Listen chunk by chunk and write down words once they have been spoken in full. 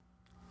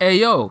Hey,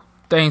 yo,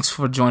 thanks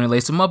for joining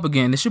Lace 'em Up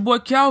again. It's your boy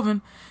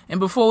Calvin. And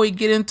before we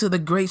get into the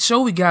great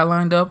show we got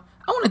lined up,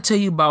 I want to tell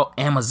you about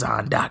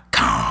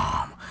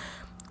Amazon.com.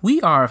 We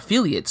are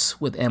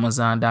affiliates with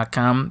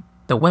Amazon.com,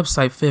 the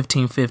website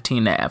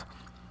 1515 Nav.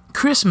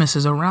 Christmas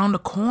is around the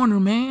corner,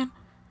 man.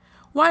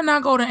 Why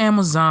not go to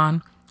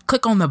Amazon,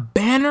 click on the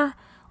banner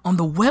on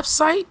the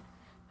website,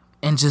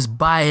 and just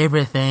buy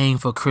everything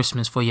for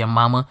Christmas for your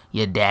mama,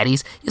 your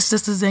daddies, your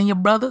sisters and your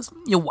brothers,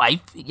 your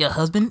wife, your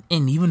husband,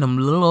 and even them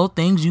little old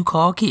things you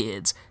call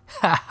kids.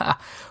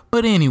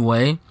 But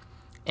anyway,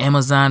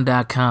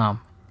 Amazon.com,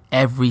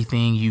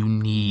 everything you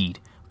need.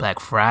 Black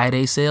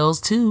Friday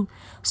sales too.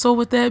 So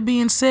with that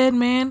being said,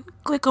 man,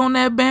 click on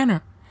that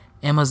banner.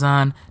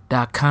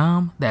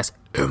 Amazon.com, that's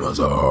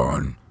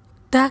Amazon.com.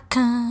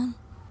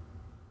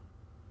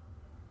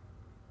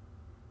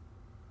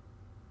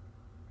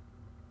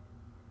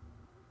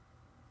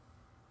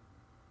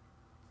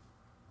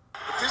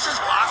 This is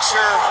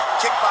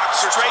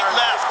kickboxer, straight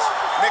left.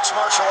 Mixed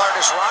martial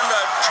artist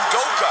Ronda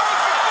Judoka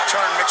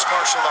turned mixed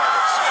martial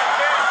artist.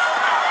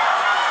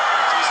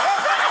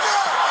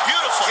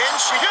 Beautiful.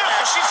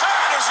 Beautiful. She's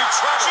hurt. Is in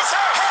trouble. She's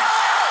hurt.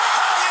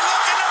 Holly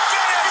looking to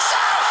finish.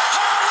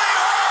 Holly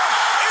Holm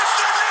is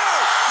the new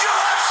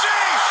UFC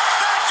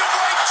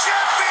bantamweight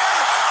champion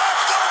of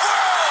the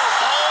world.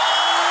 Oh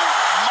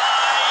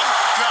my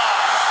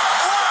God.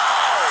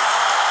 Wow.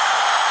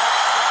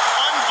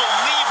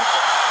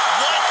 Unbelievable.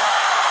 What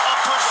a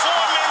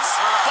performance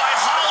by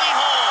Holly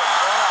Holm.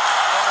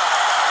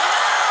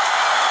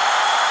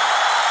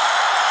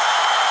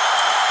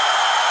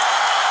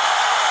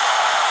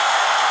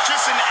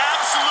 Just an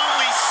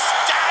absolutely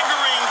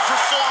staggering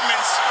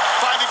performance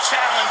by the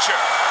challenger.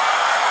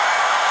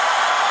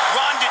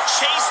 Ronda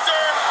chased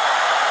her.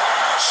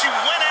 She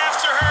went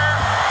after her.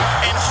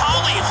 And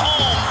Holly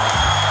Holm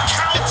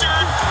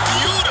countered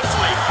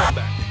beautifully.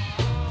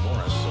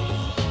 Morris.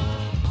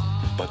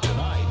 But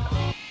tonight,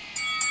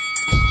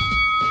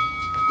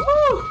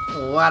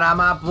 What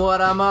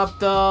I'm up,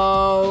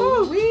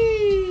 though?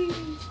 Wee.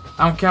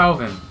 I'm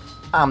Calvin.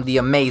 I'm the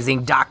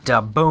amazing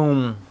Dr.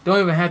 Boom. Don't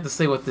even have to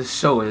say what this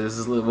show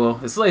is. Well,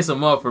 it's Lace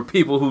 'em Up for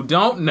people who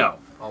don't know.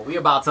 Oh, we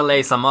about to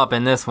lace them up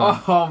in this one.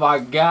 Oh my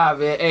God,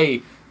 man.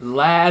 Hey,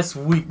 last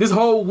week, this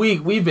whole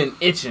week, we've been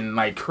itching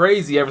like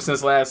crazy ever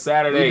since last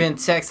Saturday. We've been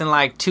texting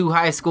like two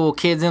high school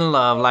kids in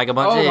love like a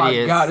bunch of Oh my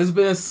idiots. God, it's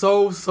been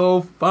so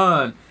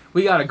fun.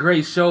 We got a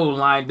great show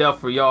lined up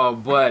for y'all,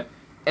 but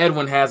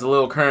Edwin has a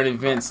little current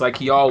events like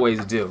he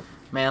always do.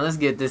 Man, let's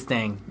get this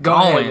thing Go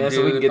going, ahead, man, dude.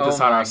 so we can get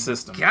this out of my our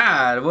system.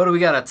 God, what do we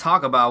got to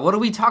talk about? What do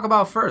we talk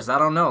about first? I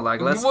don't know.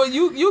 Like, let's. Well,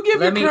 you give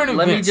Let your me current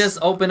let me events. just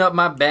open up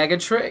my bag of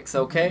tricks,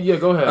 okay? Yeah,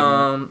 go ahead.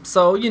 Man.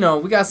 So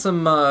we got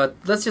some.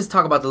 Let's just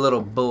talk about the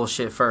little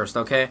bullshit first,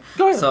 okay?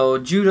 Go ahead. So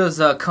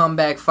Judah's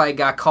comeback fight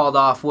got called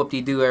off.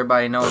 Whoop-de-doo,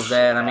 everybody knows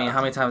that. I mean,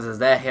 how many times has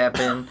that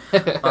happened?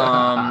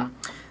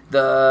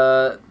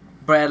 The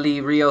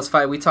Bradley Rios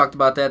fight, we talked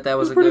about that. That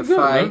was a pretty good good,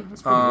 fight. man.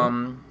 That's pretty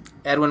good.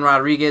 Edwin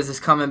Rodriguez is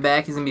coming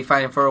back. He's gonna be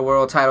fighting for a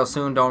world title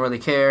soon. Don't really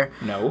care.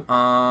 No.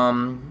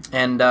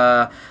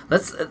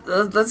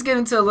 Let's get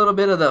into a little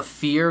bit of the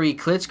Fury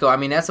Klitschko. I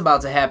mean, that's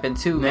about to happen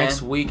too, man.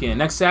 Next weekend,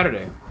 next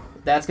Saturday.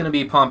 That's gonna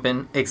be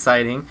pumping,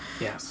 exciting.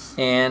 Yes.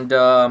 And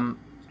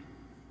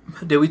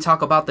did we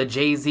talk about the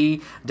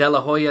Jay-Z De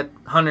La Hoya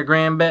 100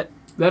 grand bet?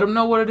 Let them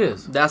know what it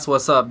is. That's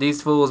what's up.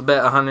 These fools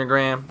bet 100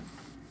 grand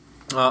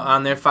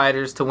on their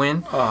fighters to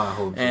win. Oh, I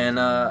hope so. And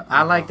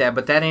I like that,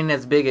 but that ain't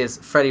as big as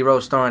Freddie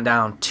Roach throwing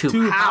down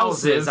two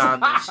houses on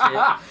this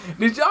shit.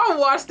 Did y'all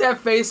watch that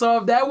face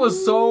off? That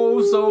was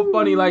so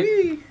funny. Like,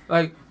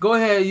 go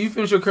ahead. You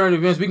finish your current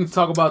events. We can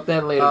talk about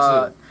that later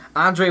too.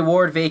 Andre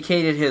Ward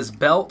vacated his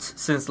belt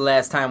since the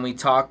last time we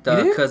talked He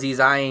did? because he's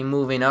eyeing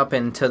moving up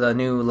into the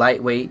new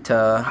lightweight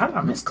How did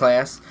I miss that?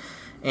 class.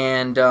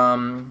 And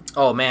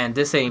oh man,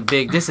 this ain't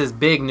big. This is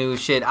big news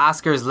shit.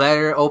 Oscar's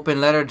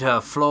open letter to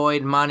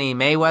Floyd Money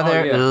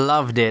Mayweather. Oh, yeah.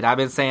 Loved it. I've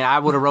been saying I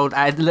would have wrote.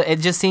 It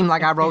just seemed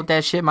like I wrote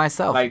that shit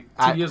myself. Like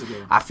 2 years ago.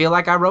 I feel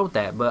like I wrote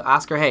that, but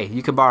Oscar, hey,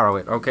 you can borrow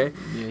it, okay?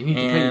 Yeah, you need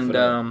to pay for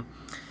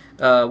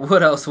that.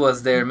 What else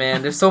was there,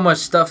 man? There's so much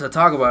stuff to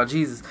talk about.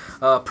 Jesus,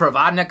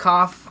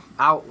 Provodnikov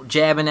out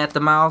jabbing at the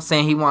mouth,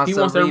 saying he wants a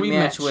that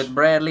rematch rematch. with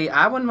Bradley.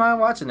 I wouldn't mind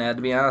watching that,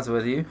 to be honest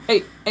with you.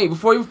 Hey,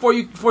 before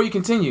you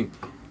continue,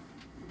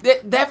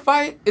 that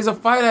fight is a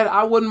fight that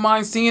I wouldn't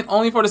mind seeing,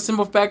 only for the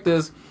simple fact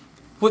is,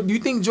 what do you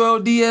think Joel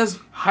Diaz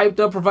hyped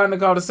up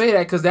Provodnikov to say that?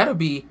 Because that'll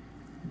be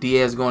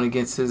Diaz going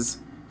against his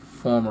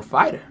former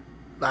fighter.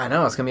 I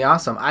know, it's gonna be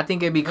awesome. I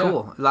think it'd be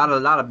cool. A lot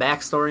of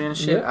backstory and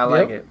shit. I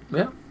like it.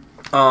 Yeah.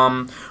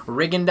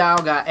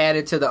 Rigondeaux got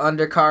added to the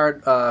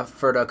undercard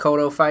for the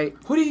Cotto fight.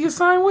 Who did he get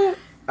signed with?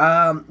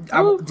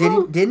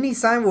 Didn't he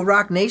sign with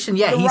Rock Nation?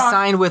 Yeah, The he Rock.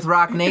 signed with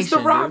Rock Nation. It's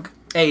The Rock. Dude.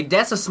 Hey,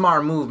 that's a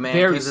smart move, man.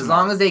 Very Because as smart.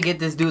 long as they get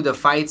this dude the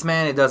fights,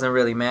 man, it doesn't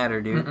really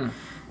matter, dude.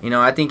 You know,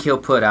 I think he'll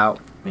put out.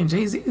 Man,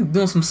 Jay-Z is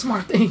doing some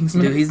smart things,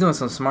 man. Dude, he's doing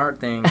some smart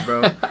things,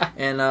 bro.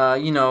 And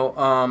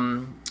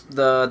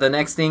The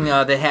next thing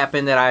that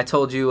happened that I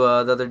told you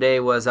the other day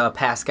was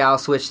Pascal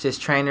switched his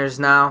trainers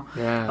now.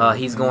 Yeah.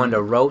 He's going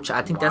to Roach.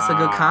 I think that's a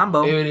good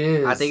combo. It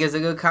is. I think it's a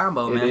good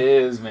combo, man. It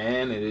is,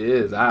 man. It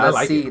is. I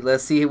like it.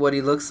 Let's see what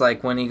he looks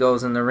like when he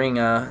goes in the ring.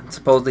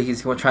 Supposedly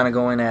he's trying to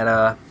go in at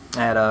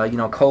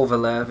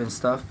Kovalev and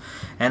stuff.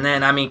 And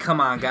then, I mean,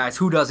 come on, guys.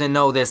 Who doesn't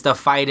know this? The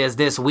fight is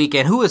this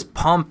weekend. Who is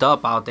pumped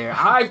up out there?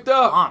 Hyped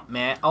up. Pumped,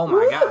 man. Oh,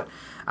 my God.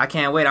 I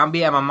can't wait. I'll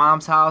be at my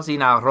mom's house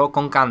eating arroz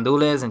con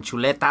candules and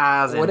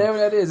chuletas and Whatever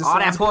that is. all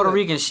that Puerto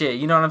Rican shit.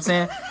 You know what I'm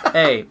saying?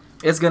 Hey,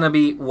 it's going to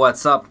be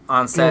What's Up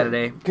on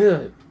Saturday.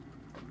 Good.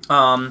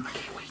 And,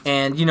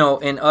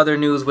 in other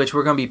news, which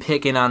we're going to be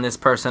picking on this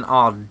person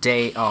all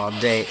day,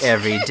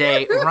 every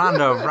day,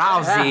 Ronda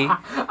Rousey.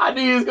 I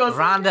knew he was going to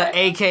Ronda,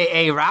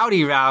 a.k.a.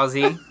 Rowdy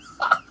Rousey,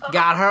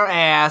 got her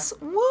ass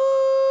woo.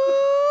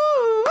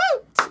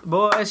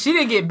 Boy, she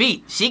didn't get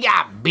beat. She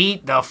got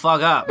beat the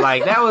fuck up.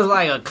 Like, that was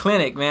like a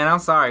clinic, man. I'm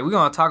sorry. We're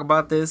going to talk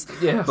about this.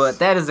 Yes. But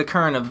that is the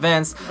current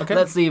events. Okay.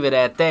 Let's leave it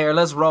at there.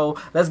 Let's roll.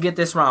 Let's get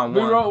this round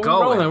one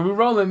going. We're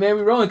rolling, man.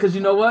 We're rolling because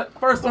you know what?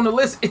 First on the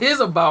list is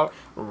about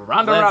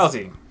Ronda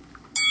Rousey.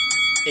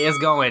 It's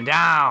going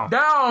down.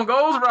 Down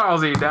goes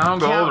Rousey. Down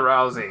goes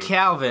Rousey.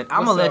 Calvin,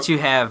 I'm going to let you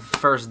have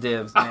first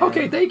dibs, man.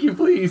 Okay, thank you,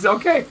 please.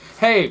 Okay.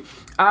 Hey,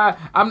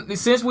 I'm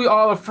since we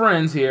all are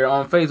friends here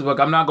on Facebook,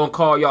 I'm not going to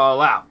call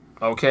y'all out.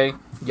 Okay?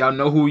 Y'all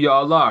know who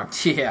y'all are.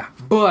 Yeah.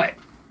 But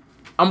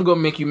I'm going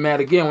to make you mad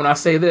again when I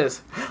say this.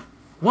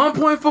 1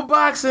 point for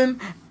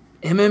boxing.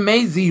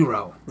 MMA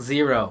 0.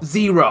 0.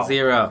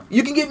 0.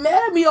 You can get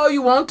mad at me all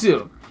you want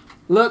to.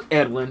 Look,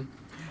 Edwin.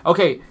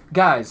 Okay,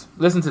 guys,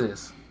 listen to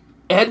this.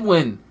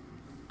 Edwin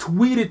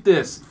tweeted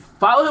this.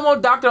 Follow him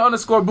on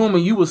Dr_Boom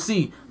and you will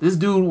see this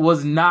dude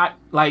was not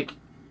like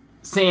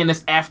saying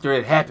this after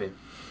it happened.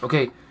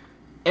 Okay.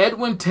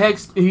 Edwin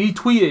he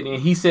tweeted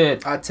and he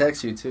said, I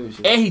text you too.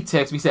 Shit. And he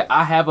texted me, he said,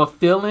 I have a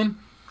feeling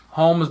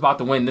Holm is about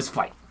to win this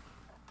fight.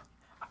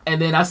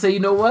 And then I say, you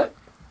know what?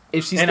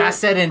 If she I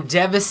said in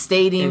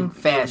devastating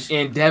fashion.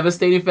 In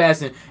devastating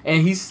fashion.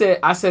 And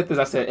I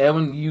said,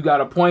 Edwin, you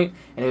got a point.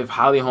 And if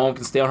Holly Holm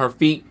can stay on her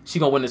feet, she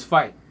gonna win this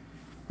fight.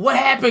 What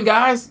happened,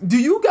 guys? Do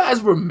you guys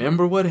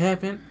remember what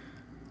happened?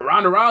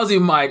 Ronda Rousey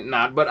might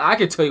not, but I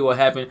can tell you what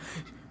happened.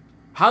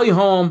 Holly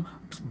Holm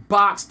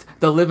boxed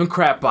the living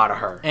crap out of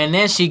her. And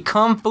then she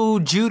kung fu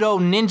judo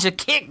ninja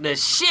kicked the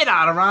shit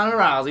out of Ronda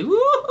Rousey.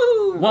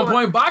 Woo-hoo! 1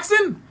 point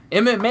boxing?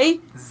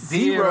 MMA?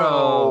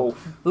 0.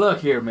 Look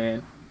here,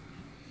 man.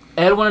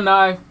 Edwin and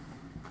I,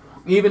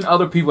 even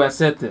other people have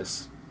said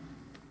this.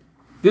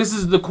 This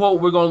is the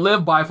quote we're going to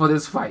live by for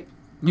this fight.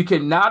 You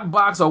cannot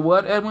box a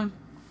what, Edwin?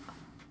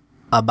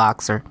 A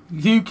boxer.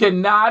 You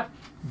cannot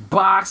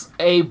box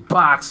a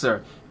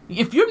boxer.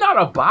 If you're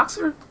not a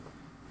boxer,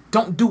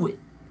 don't do it.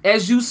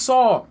 As you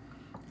saw,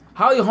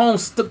 Holly Holm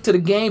stuck to the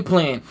game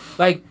plan.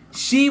 Like,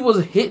 she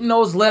was hitting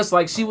those lefts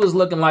like she was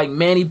looking like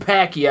Manny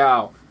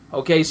Pacquiao.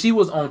 Okay, she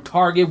was on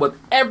target with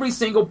every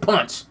single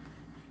punch.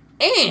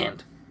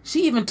 And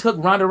she even took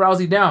Ronda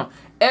Rousey down.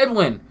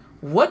 Edwin,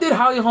 what did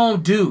Holly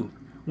Holm do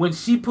when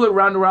she put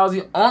Ronda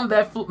Rousey on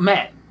that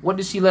mat? What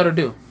did she let her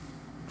do?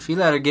 She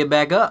let her get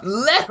back up.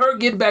 Let her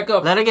get back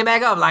up. Let her get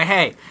back up. Like,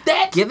 hey,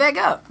 get back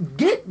up.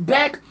 Get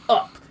back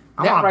up.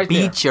 I'm gonna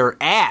beat your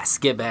ass.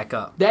 Get back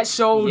up. That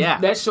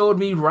showed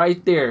me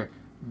right there.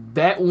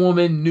 That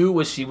woman knew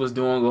what she was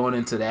doing going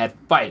into that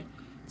fight.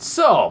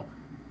 So,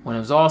 when it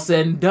was all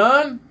said and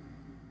done,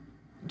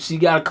 she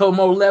got a couple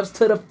more lefts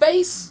to the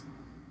face.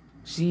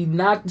 She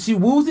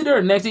woozed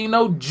her. Next thing you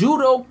know,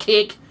 judo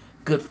kick.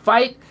 Good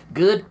fight.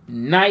 Good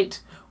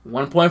night.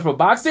 1 point for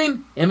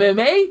boxing.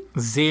 MMA?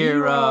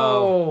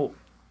 0.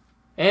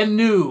 And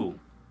new.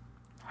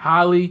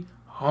 Holly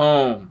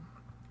Holm.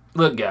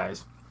 Look,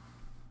 guys.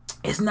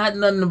 It's not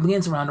nothing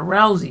against Ronda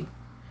Rousey.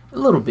 A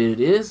little bit it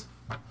is.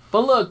 But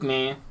look,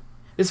 man.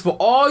 It's for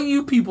all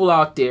you people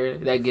out there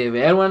that give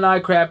Edwin and I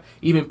crap,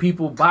 even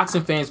people,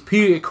 boxing fans,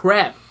 period,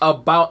 crap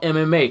about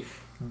MMA.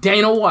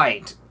 Dana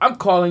White, I'm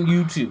calling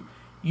you too.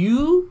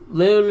 You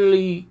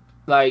literally,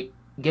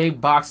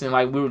 gave boxing,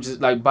 we were just,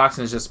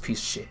 boxing is just a piece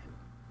of shit.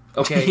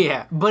 Okay?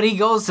 Yeah, but he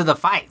goes to the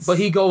fights. And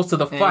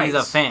he's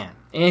a fan.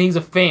 And he's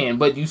a fan,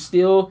 but you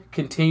still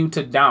continue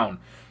to down.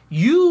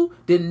 You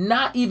did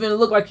not even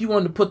look like you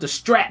wanted to put the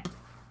strap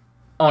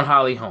on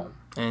Holly Holm.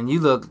 And you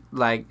look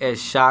like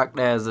as shocked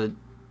as a...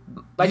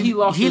 he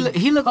lost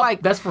he looked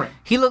like best friend.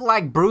 He looked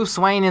like Bruce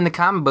Wayne in the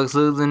comic books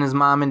losing his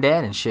mom and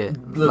dad and shit.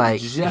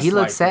 He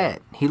looked sad.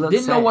 That. He looked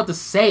Didn't sad. know what to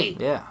say.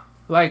 Yeah.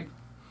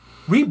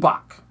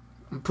 Reebok,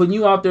 I'm putting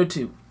you out there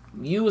too.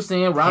 You were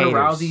saying Ronda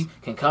Rousey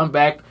can come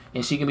back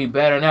and she can be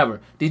better than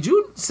ever. Did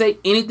you say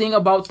anything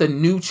about the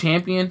new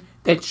champion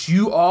that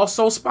you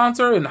also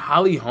sponsor in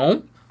Holly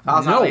Holm? If I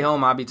was Holly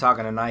Holm, I'd be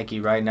talking to Nike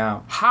right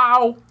now.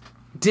 How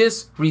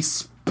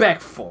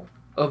disrespectful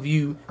of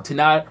you to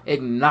not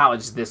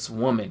acknowledge this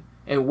woman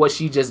and what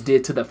she just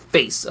did to the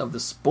face of the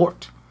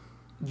sport.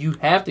 You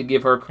have to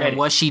give her credit. And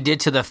what she did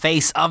to the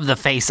face of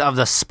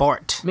the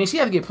sport. Man, she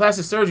had to get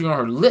plastic surgery on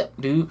her lip,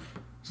 dude.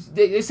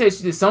 They said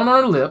she did something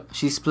on her lip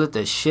She split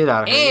the shit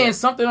out of her. and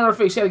something on her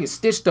face. She had to get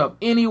stitched up.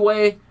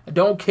 Anyway, I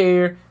don't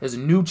care. There's a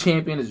new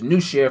champion. There's a new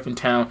sheriff in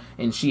town,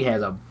 and she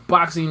has a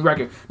boxing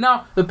record.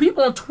 Now, the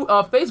people on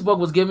Facebook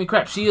was giving me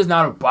crap. She is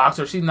not a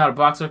boxer. She's not a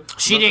boxer.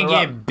 She Look didn't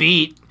her get up.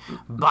 beat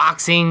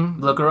boxing.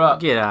 Look her up.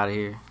 Get out of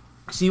here.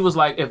 She was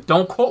like, if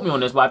don't quote me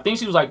on this, but I think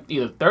she was like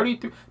either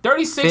 33,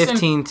 36 and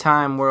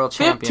 15-time world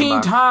champion.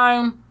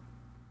 15-time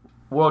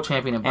world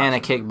champion in boxing. And a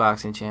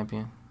kickboxing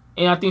champion.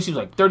 And I think she was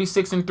like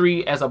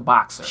 36-3 as a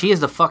boxer. She is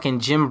the fucking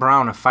Jim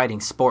Brown of fighting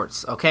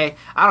sports, okay?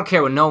 I don't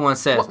care what no one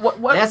says. What-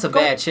 That's a go-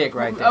 bad chick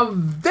right there. A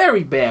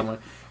very bad one.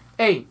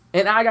 Hey,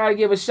 and I gotta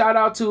give a shout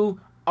out to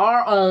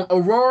our own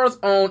Aurora's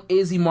own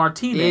Izzy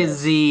Martinez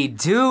Izzy,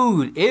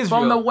 dude.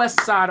 Israel. from the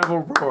west side of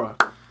Aurora.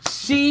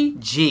 She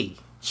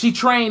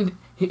trained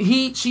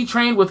she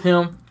trained with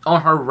him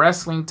on her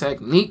wrestling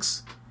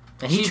techniques.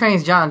 And he She-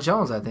 trains John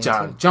Jones, I think,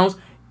 John too. Jones,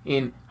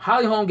 and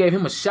Holly Holm gave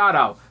him a shout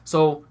out.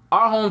 So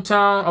our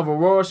hometown of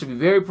Aurora should be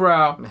very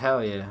proud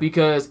Hell yeah.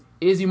 because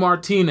Izzy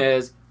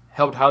Martinez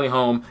helped Holly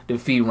Holm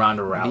defeat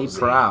Ronda Rousey. Be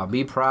proud.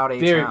 Be proud,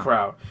 H-Town. Very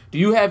proud. Do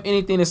you have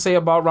anything to say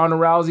about Ronda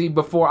Rousey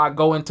before I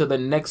go into the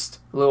next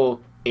little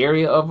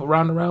area of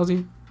Ronda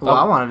Rousey? Well,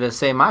 I wanted to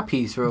say my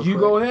piece real quick. You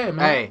go ahead,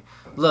 man. Hey,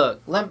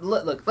 look, let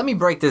me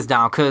break this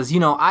down because,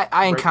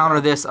 I encounter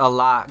this a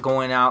lot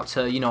going out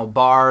to,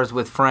 bars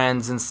with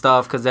friends and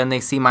stuff because then they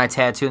see my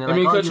tattoo and they're Let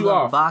me like, cut you you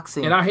love off.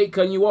 boxing. And I hate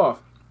cutting you off.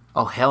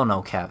 Oh, hell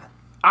no, Kevin.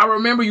 I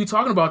remember you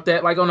talking about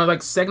that like on the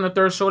second or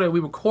third show that we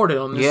recorded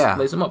on this. Yeah.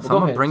 Lace 'em Up. So Go I'm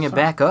going ahead. to bring it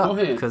Sorry. back up Go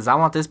ahead. because I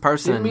want this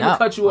person Didn't to mean know. to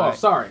cut you off. Right.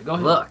 Sorry. Go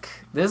ahead. Look,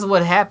 this is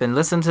what happened.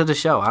 Listen to the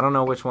show. I don't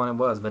know which one it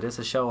was, but it's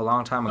a show a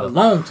long time ago. A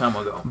long time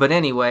ago. But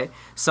anyway,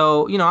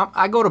 so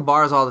I go to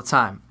bars all the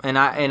time, and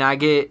I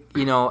get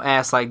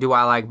asked like, do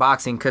I like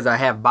boxing? Because I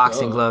have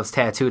boxing Duh. gloves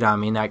tattooed on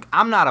me. Like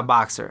I'm not a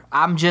boxer.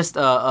 I'm just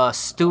a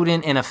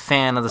student and a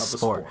fan of the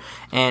sport.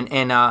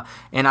 And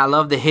I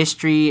love the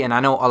history, and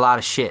I know a lot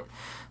of shit.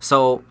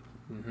 So.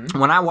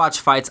 When I watch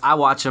fights, I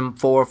watch them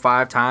 4 or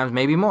 5 times,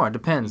 maybe more. It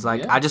depends.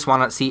 Like Yeah. I just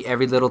want to see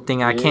every little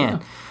thing I Yeah.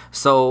 can.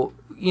 So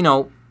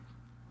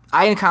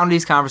I encounter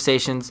these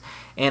conversations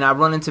and I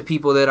run into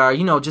people that are,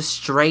 just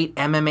straight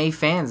MMA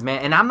fans,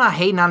 man. And I'm not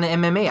hating on the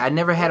MMA. I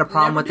never had a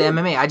problem with the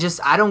MMA.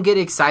 I don't get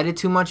excited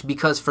too much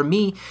because for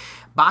me,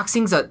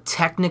 boxing's a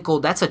technical,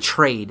 that's a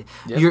trade.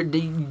 Yep.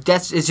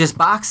 It's just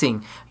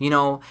boxing.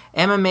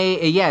 MMA,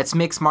 yeah, it's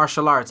mixed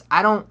martial arts.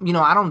 I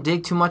don't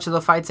dig too much of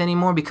the fights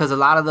anymore because a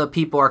lot of the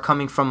people are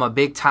coming from a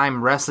big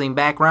time wrestling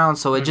background,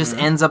 so it just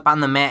ends up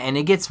on the mat and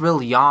it gets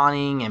real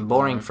yawning and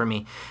boring for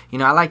me.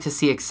 I like to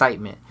see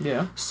excitement.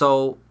 Yeah.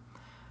 So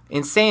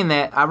in saying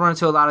that, I run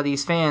into a lot of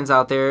these fans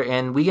out there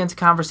and we get into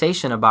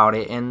conversation about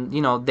it and,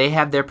 they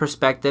have their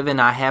perspective and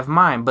I have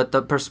mine. But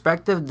the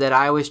perspective that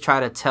I always try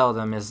to tell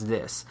them is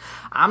this.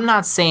 I'm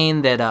not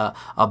saying that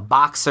a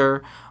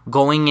boxer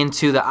going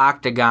into the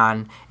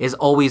octagon is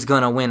always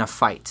going to win a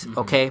fight,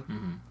 okay?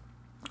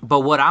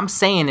 But what I'm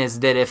saying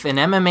is that if an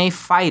MMA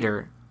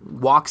fighter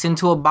walks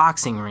into a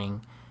boxing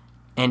ring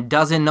and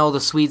doesn't know the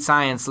sweet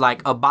science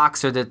like a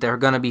boxer that they're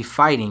going to be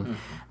fighting,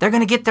 they're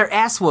going to get their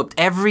ass whooped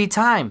every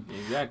time.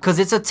 Exactly. Because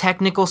it's a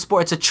technical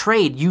sport. It's a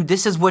trade.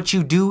 This is what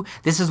you do.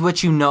 This is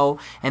what you know.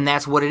 And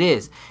that's what it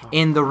is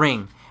in the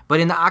ring. But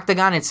in the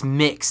octagon, it's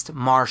mixed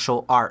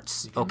martial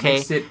arts, okay?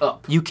 mix it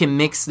up. You can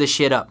mix the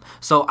shit up.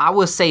 So I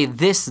will say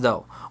this,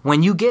 though.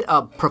 When you get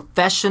a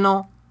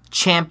professional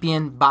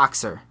champion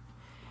boxer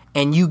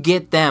and you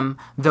get them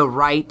the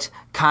right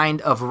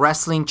kind of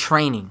wrestling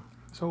training,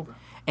 It's over.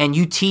 and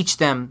you teach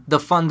them the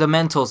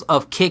fundamentals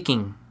of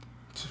kicking,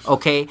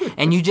 okay?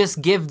 And you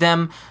just give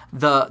them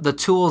the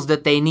tools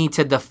that they need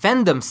to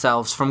defend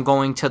themselves from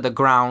going to the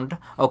ground,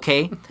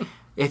 okay?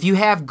 If you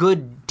have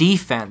good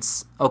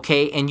defense,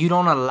 okay, and you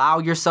don't allow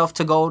yourself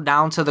to go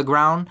down to the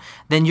ground,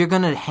 then you're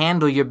going to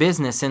handle your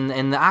business in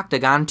the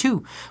octagon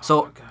too.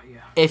 So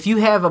if you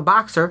have a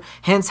boxer,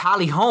 hence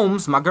Holly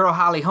Holmes, my girl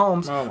Holly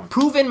Holmes,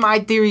 proven my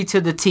theory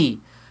to the T.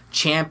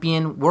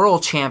 Champion,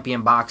 world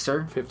champion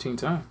boxer. 15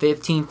 times.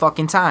 15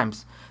 fucking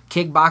times.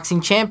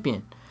 Kickboxing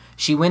champion.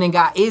 She went and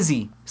got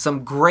Izzy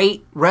some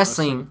great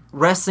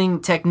wrestling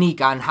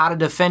technique on how to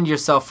defend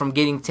yourself from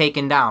getting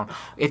taken down.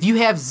 If you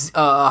have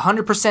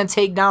 100%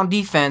 takedown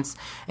defense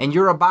and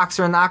you're a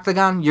boxer in the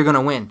octagon, you're going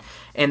to win.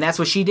 And that's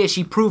what she did.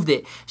 She proved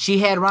it. She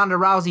had Ronda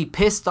Rousey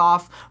pissed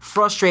off,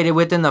 frustrated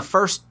within the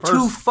first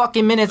 2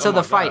 fucking minutes of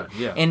the fight. God,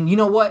 yeah. And you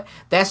know what?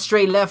 That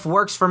straight left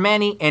works for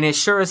Manny, and it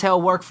sure as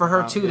hell worked for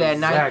her too that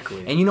night.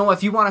 Exactly. And you know,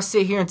 if you want to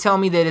sit here and tell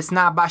me that it's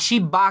not, she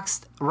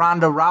boxed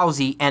Ronda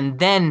Rousey and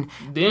then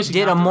she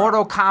did a knocked her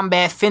Mortal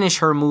Kombat finish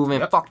her move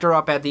and fucked her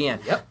up at the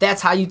end. Yep.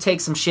 That's how you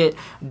take some shit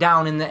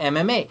down in the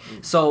MMA.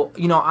 So,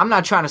 I'm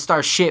not trying to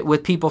start shit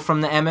with people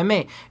from the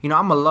MMA.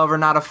 I'm a lover,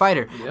 not a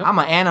fighter. Yep. I'm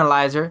an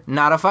analyzer,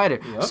 not a fighter.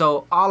 Yep.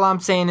 So all I'm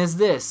saying is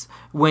this.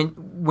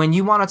 When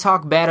you want to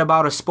talk bad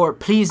about a sport,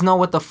 please know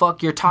what the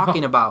fuck you're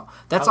talking about.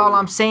 That's all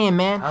I'm saying,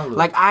 man. Hallelujah.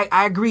 Like,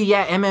 I agree,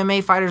 yeah,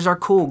 MMA fighters are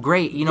cool,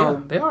 great. Yeah,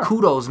 they are.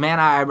 Kudos, man.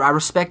 I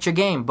respect your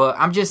game. But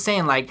I'm just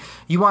saying, like,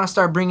 you want to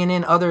start bringing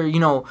in other,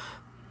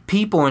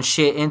 people and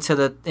shit into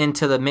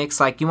the mix,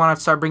 like you want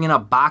to start bringing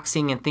up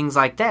boxing and things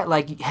like that,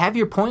 like have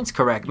your points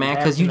correct, man,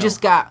 because you just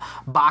got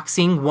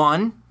boxing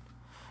 1,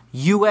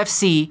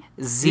 UFC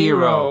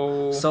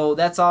 0. So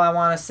that's all I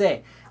want to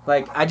say.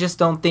 Like, I just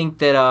don't think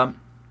that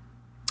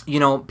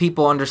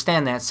people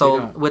understand that.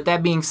 So with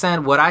that being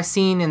said, what I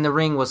seen in the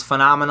ring was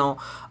phenomenal.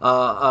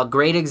 A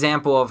great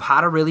example of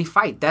how to really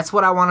fight. That's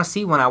what I want to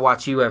see when I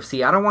watch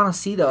UFC. I don't want to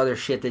see the other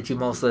shit that you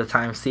most of the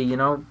time see.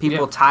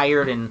 People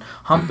tired and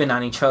humping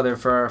on each other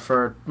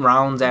for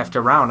rounds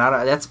after round.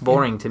 That's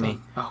boring to me.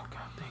 Oh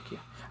God, thank you.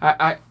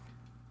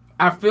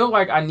 I feel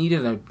like I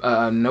needed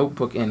a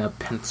notebook and a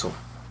pencil.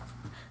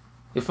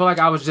 It felt like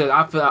I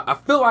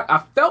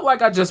felt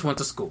like I just went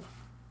to school.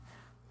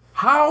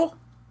 How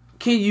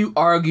can you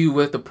argue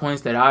with the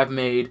points that I've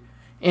made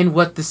and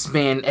what this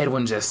man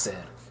Edwin just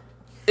said?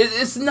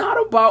 It's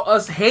not about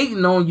us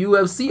hating on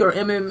UFC or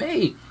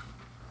MMA,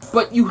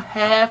 but you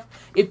have.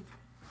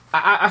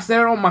 I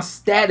said it on my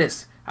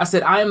status. I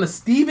said I am the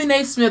Stephen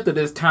A. Smith of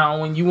this town.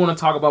 When you want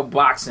to talk about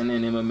boxing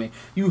and MMA,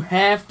 you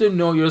have to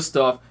know your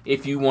stuff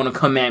if you want to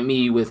come at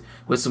me with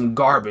some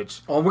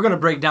garbage. Oh, we're gonna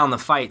break down the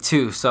fight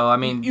too. So I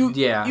mean,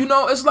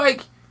 it's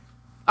like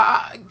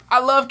I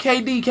love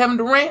KD, Kevin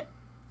Durant.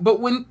 But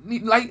when,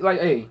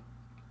 hey,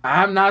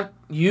 I'm not,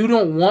 you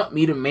don't want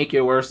me to make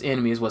your worst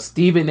enemy is what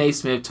Stephen A.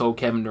 Smith told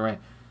Kevin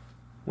Durant.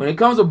 When it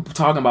comes to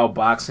talking about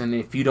boxing,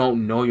 if you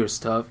don't know your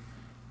stuff,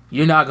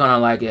 you're not going to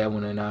like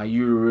Edwin and I.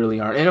 You really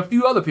aren't. And a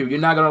few other people. You're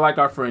not going to like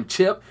our friend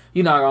Chip.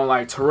 You're not going to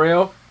like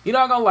Terrell. You're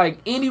not going to like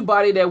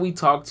anybody that we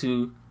talk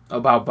to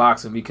about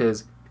boxing,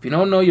 because if you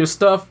don't know your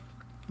stuff,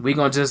 we're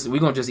gonna just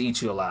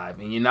eat you alive,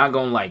 and you're not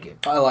gonna like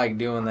it. I like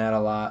doing that a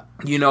lot.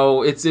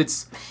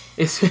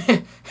 It's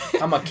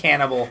I'm a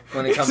cannibal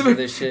when it comes to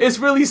this shit. It's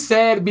really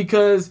sad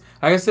because,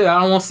 like I said,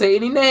 I don't want to say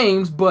any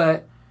names,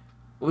 but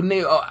when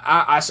they,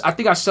 I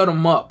think I shut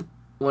them up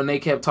when they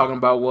kept talking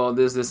about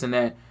this and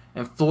that,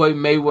 and Floyd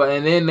Mayweather,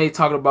 and then they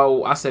talked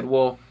about. I said,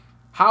 well,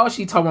 how is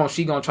she talking about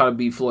she gonna try to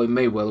beat Floyd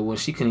Mayweather when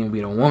she couldn't even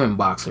beat a woman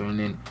boxer? And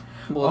then.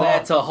 Well,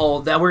 that's a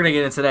whole... we're going to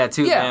get into that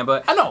too, man.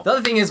 But I know. The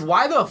other thing is,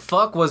 why the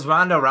fuck was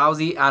Ronda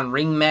Rousey on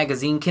Ring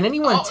Magazine? Can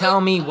anyone tell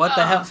me what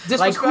the hell...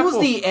 Like, who's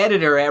the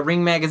editor at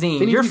Ring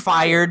Magazine? You're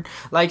fired.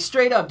 Like,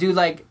 straight up, dude.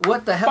 Like,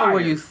 what the hell were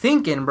you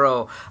thinking,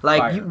 bro?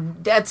 Like,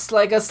 that's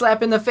like a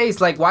slap in the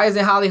face. Like, why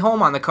isn't Holly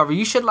Holm on the cover?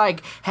 You should,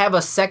 like, have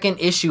a second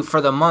issue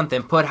for the month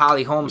and put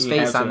Holly Holm's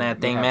face on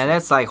that thing, man.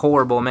 That's, like,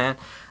 horrible, man.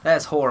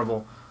 That's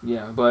horrible.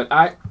 Yeah, but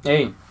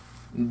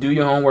do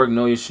your homework,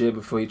 know your shit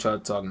before you try to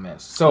talk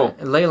mess. So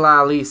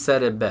Layla Ali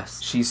said it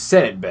best. She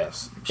said it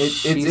best. She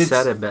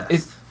said it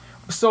best.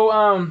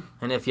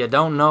 And if you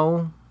don't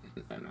know,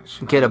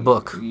 get a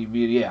book.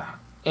 Yeah.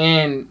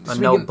 And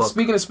notebook.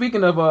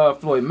 Speaking of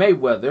Floyd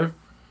Mayweather,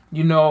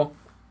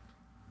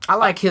 I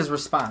like his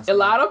response. A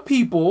lot of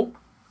people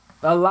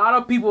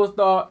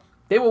thought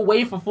they were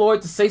waiting for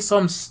Floyd to say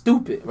something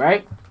stupid,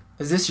 right?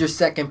 Is this your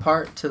second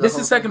part to the This is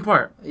the second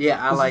part.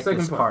 Yeah, I like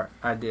this part.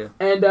 I do.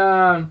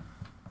 And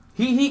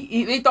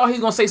they thought he was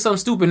gonna say something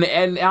stupid,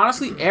 and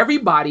honestly,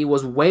 everybody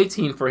was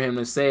waiting for him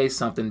to say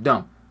something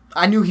dumb.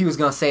 I knew he was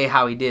gonna say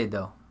how he did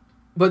though,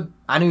 but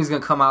I knew he was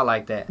gonna come out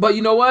like that. But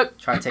you know what?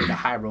 Try to take the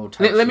high road.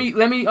 Let me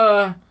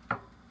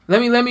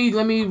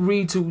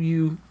read to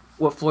you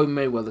what Floyd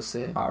Mayweather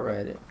said. I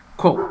read it.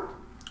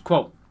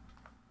 Quote.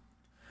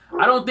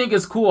 I don't think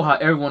it's cool how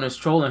everyone is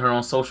trolling her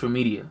on social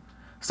media.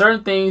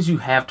 Certain things you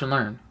have to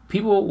learn.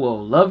 People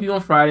will love you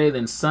on Friday,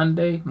 then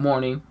Sunday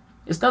morning.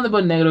 It's nothing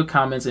but negative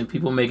comments and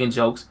people making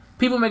jokes,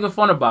 people making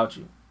fun about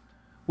you,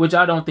 which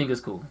I don't think is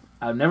cool.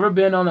 I've never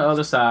been on the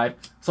other side,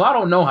 so I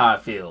don't know how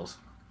it feels.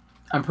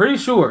 I'm pretty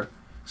sure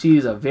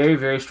she's a very,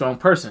 very strong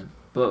person,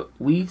 but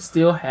we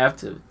still have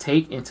to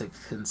take into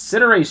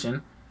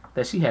consideration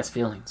that she has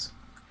feelings.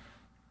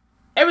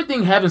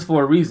 Everything happens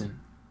for a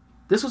reason.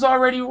 This was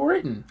already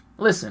written.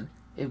 Listen,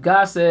 if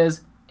God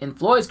says, in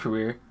Floyd's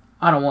career,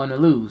 I don't want to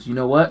lose, you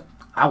know what?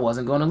 I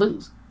wasn't going to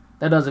lose.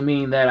 That doesn't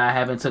mean that I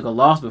haven't took a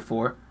loss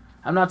before.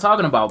 I'm not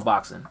talking about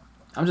boxing.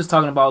 I'm just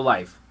talking about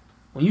life.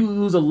 When you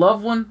lose a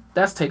loved one,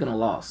 that's taking a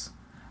loss.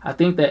 I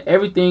think that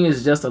everything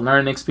is just a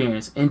learning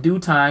experience. In due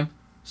time,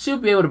 she'll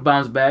be able to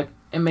bounce back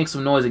and make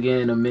some noise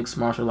again in the mixed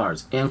martial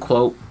arts. End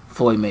quote,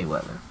 Floyd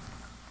Mayweather.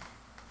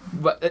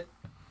 But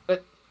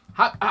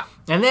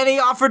and then he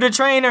offered to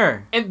train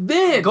her. And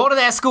then go to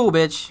that school,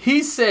 bitch.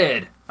 He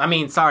said... I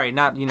mean, sorry,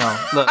 not,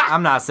 look,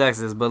 I'm not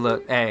sexist, but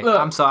look, hey,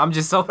 I'm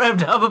just so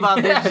revved up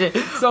about this shit.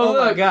 So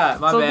my God,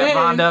 my bad,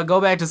 Rhonda,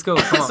 go back to school.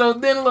 Come on. So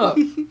then look,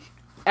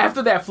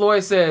 after that,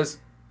 Floyd says,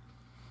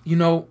 if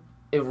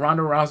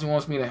Ronda Rousey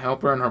wants me to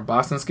help her in her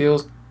boxing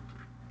skills,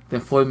 then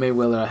Floyd Mayweather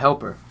will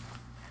help her.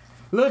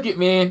 Look it,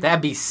 man.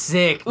 That'd be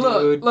sick,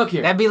 dude. Look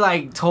here. That'd be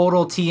like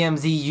total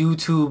TMZ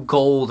YouTube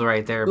gold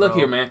right there, bro. Look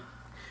here, man.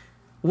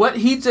 What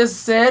he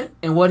just said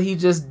and what he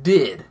just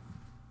did,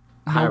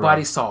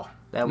 nobody saw.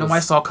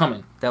 Nobody saw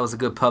coming. That was a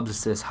good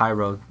publicist, high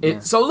road.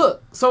 So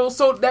look, so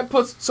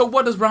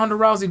what does Ronda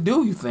Rousey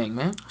do? You think,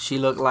 man? She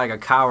looked like a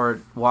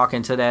coward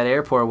walking to that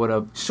airport with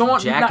a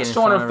Not jacket in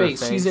showing front her of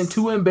face. She's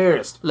too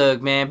embarrassed.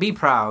 Look, man, be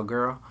proud,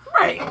 girl.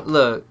 Right.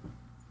 Look,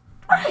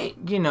 Right.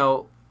 you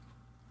know,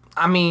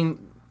 I mean,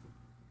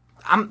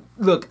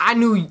 I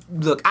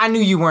knew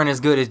you weren't as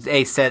good as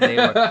they said they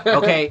were.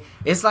 Okay,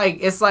 it's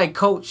like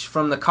Coach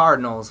from the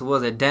Cardinals.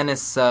 Was it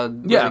Dennis?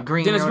 Green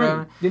Dennis or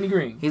whatever? Denny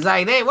Green. He's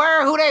like, they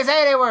were who they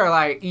say they were.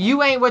 Like,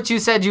 you ain't what you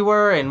said you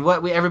were, and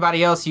what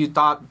everybody else you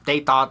thought they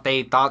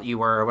thought you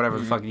were, or whatever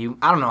the fuck you.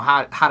 I don't know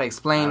how to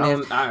explain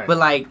this, but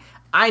like,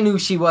 I knew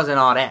she wasn't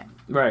all that.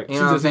 Right. You She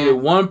know what I'm just saying?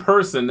 needed one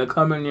person to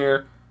come in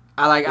here.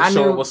 I show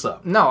knew her what's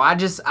up. No,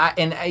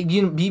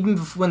 even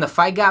when the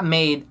fight got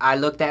made, I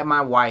looked at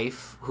my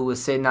wife who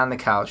was sitting on the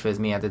couch with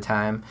me at the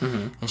time,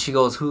 and she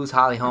goes, "Who's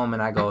Holly Holm?"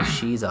 And I go,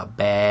 "She's a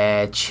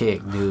bad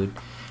chick, dude."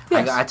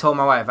 Yes. I told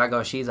my wife, I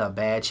go, "She's a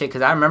bad chick,"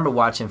 because I remember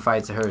watching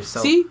fights of hers.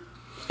 So See,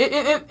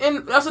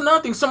 and that's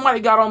another thing. Somebody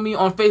got on me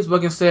on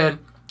Facebook and said,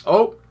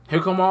 "Oh,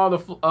 here come all the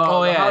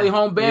Holly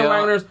Holm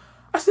bandwagoners."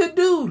 I said,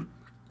 "Dude,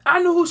 I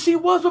knew who she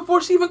was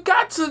before she even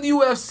got to the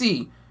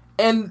UFC."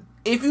 And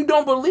if you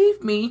don't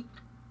believe me,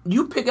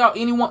 you pick out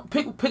anyone,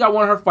 pick out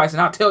one of her fights,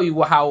 and I'll tell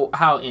you how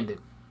it ended.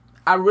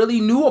 I really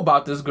knew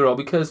about this girl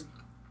because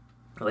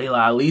Layla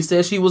Ali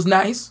said she was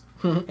nice,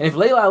 and if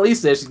Layla Ali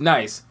says she's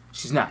nice,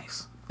 she's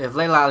nice. if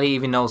Layla Ali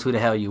even knows who the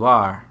hell you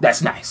are,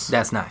 That's nice.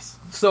 that's nice.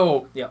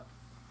 So yeah,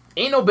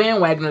 ain't no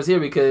bandwagoners here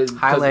because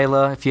Hi,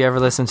 Layla. If you ever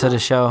listen to the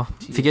show,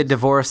 if you get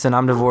divorced and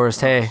I'm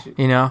divorced, hey,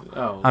 you know,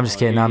 I'm just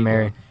kidding. I'm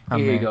married.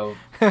 Here you go.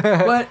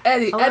 But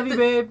Eddie, I love you,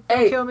 babe.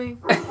 Hey, Kill me.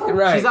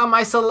 right? She's on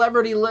my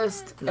celebrity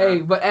list.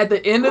 Hey, but at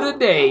the end of the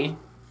day,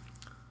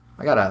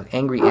 I got an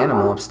angry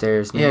animal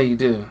upstairs. Man. yeah, you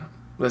do.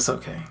 That's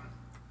okay.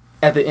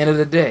 At the end of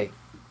the day,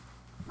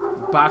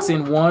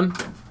 boxing 1,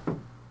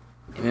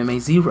 MMA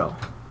 0.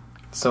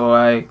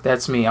 So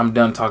that's me. I'm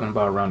done talking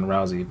about Ronda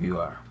Rousey. If you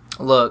are,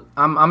 Look,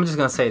 I'm just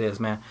gonna say this,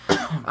 man.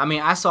 I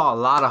mean, I saw a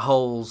lot of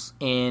holes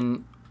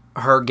in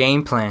her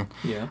game plan.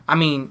 yeah. I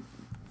mean,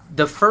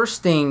 the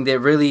first thing that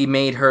really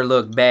made her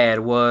look bad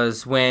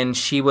was when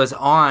she was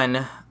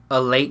on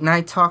a late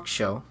night talk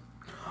show.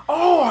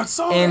 Oh, I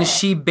saw And that.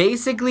 she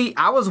basically,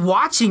 I was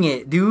watching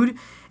it, dude.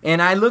 And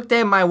I looked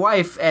at my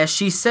wife as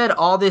she said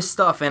all this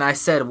stuff. And I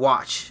said,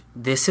 watch,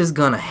 this is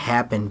going to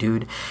happen,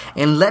 dude.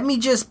 And let me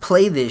just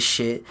play this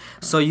shit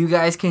so you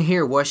guys can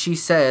hear what she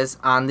says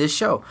on this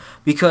show.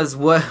 Because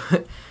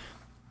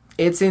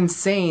it's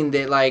insane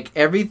that, like,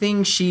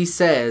 everything she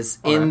says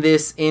in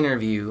this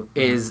interview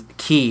is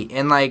key.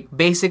 And, like,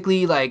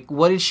 basically, like,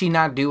 what did she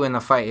not do in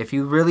the fight? If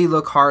you really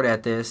look hard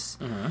at this,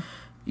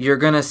 you're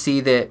going to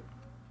see that,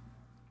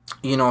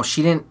 you know,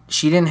 she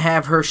didn't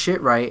have her shit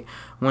right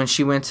when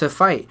she went to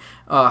fight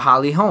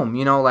Holly Holm.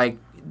 You know, like,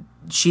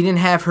 she didn't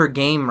have her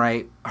game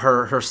right,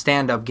 her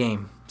stand-up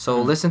game.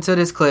 So listen to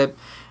this clip,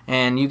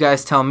 and you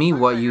guys tell me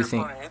what you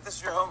think. This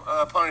is your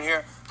opponent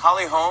here,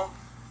 Holly Holm.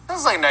 This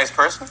is like a nice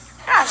person.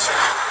 Yeah,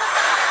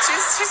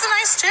 she's a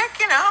nice chick,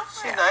 you know.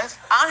 She's nice.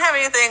 I don't have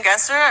anything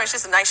against her. I mean,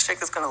 she's a nice chick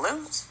that's gonna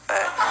lose. But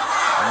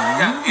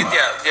Yeah.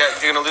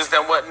 You're gonna lose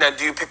that. What? Now,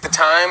 do you pick the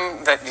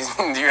time that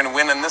you're gonna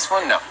win in this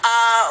one? No.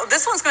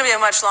 this one's gonna be a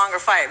much longer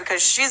fight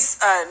because she's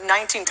a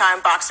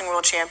 19-time boxing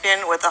world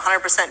champion with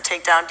 100%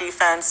 takedown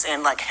defense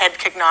and like head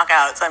kick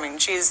knockouts. I mean,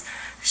 she's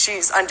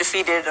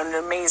undefeated, an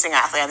amazing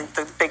athlete. I think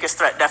the biggest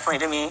threat definitely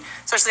to me,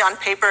 especially on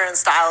paper and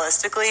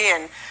stylistically.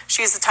 And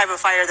she's the type of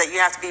fighter that you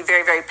have to be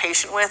very, very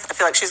patient with. I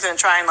feel like she's going to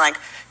try and like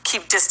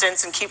keep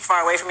distance and keep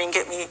far away from me and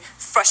get me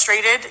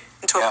frustrated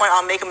to a point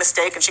I'll make a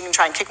mistake and she can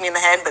try and kick me in the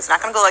head, but it's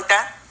not going to go like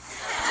that.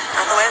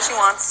 Not the way that she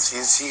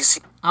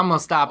wants. I'm gonna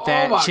stop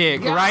that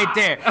chick right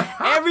there.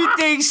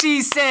 Everything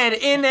she said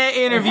in that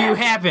interview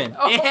happened.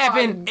 It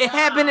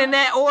happened in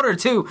that order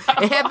too.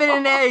 It happened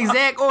in that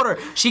exact order.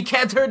 She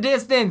kept her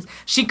distance.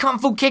 She kung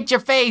fu kicked your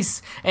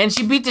face, and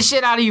she beat the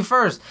shit out of you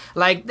first.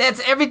 Like, that's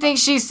everything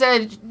she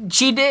said.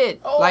 She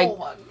did. Like,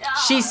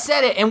 she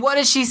said it. And what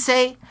did she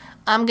say?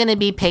 I'm gonna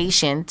be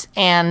patient,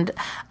 and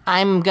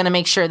I'm gonna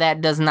make sure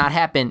that does not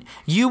happen.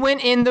 You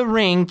went in the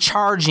ring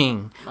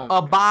charging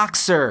a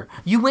boxer.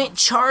 You went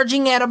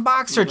charging at a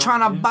boxer,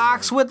 trying to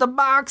box with a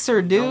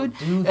boxer, dude.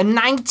 A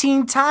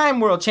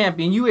 19-time world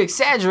champion. You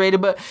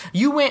exaggerated, but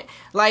you went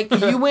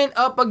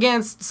up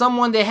against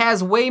someone that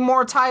has way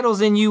more titles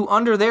than you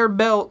under their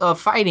belt of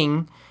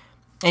fighting,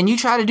 and you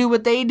try to do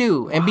what they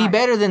do and be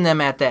better than them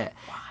at that.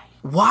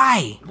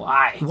 Why?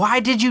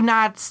 Why did you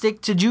not stick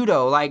to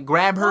judo? Like,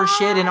 grab her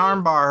shit and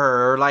armbar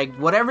her, or like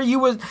whatever you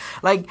was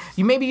like.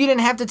 Maybe you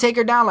didn't have to take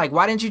her down. Like,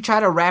 why didn't you try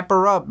to wrap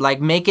her up?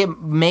 Like, make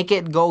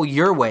it go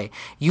your way.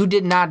 You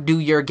did not do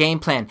your game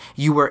plan.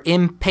 You were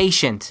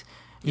impatient.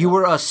 You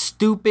were a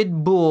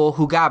stupid bull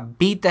who got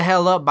beat the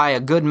hell up by a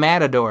good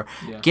matador.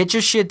 Get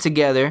your shit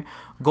together.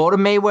 Go to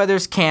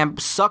Mayweather's camp,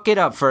 suck it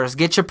up first,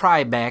 get your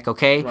pride back,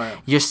 okay? Right.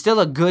 You're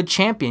still a good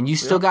champion. You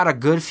still got a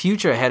good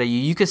future ahead of you.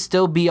 You could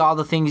still be all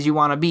the things you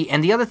want to be.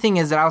 And the other thing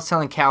is that I was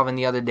telling Calvin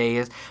the other day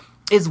is,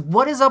 is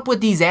what is up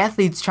with these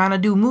athletes trying to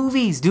do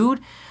movies,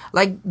 dude?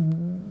 Like,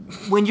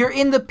 when you're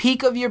in the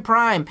peak of your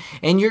prime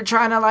and you're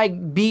trying to,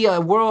 like, be a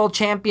world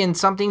champion,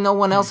 something no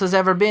one else has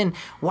ever been,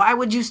 why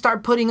would you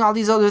start putting all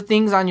these other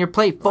things on your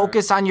plate?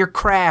 Focus on your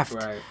craft.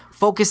 Right.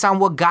 Focus on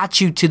what got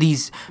you to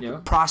these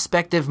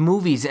prospective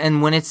movies.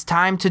 And when it's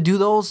time to do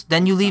those,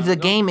 then you leave the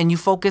game and you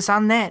focus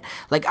on that.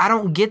 Like, I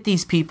don't get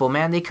these people,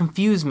 man. They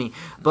confuse me.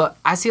 But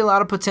I see a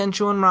lot of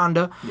potential in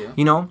Ronda,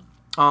 you know.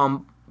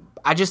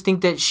 I just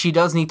think that she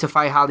does need to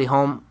fight Holly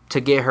Holm to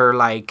get her,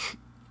 like,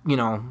 you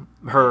know,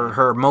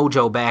 her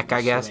mojo back,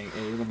 I guess.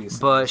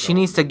 But she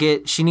needs to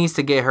get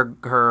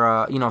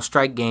her you know,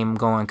 strike game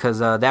going, because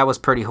that was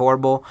pretty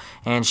horrible,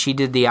 and she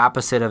did the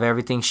opposite of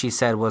everything she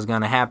said was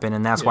going to happen,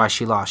 and that's why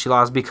she lost. She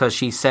lost because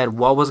she said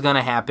what was going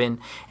to happen,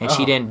 and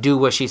she didn't do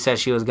what she said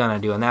she was going to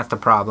do, and that's the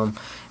problem.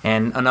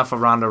 And enough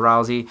of Ronda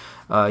Rousey.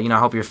 You know, I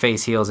hope your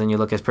face heals and you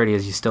look as pretty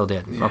as you still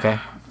did. Okay.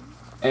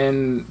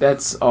 And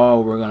that's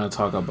all we're gonna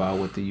talk about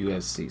with the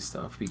UFC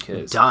stuff,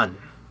 because Done.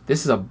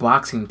 This is a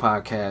boxing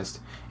podcast.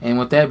 And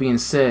with that being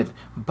said,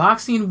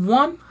 boxing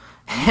 1,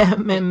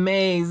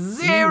 MMA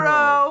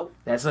 0.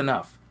 That's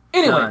enough.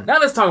 Anyway, Done. now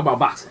let's talk about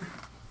boxing.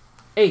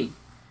 Hey,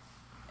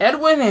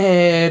 Edwin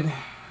had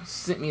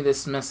sent me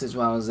this message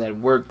while I was at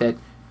work that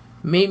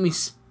made me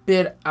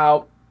spit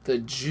out the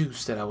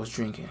juice that I was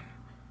drinking.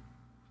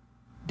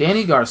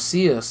 Danny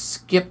Garcia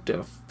skipped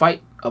a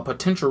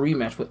potential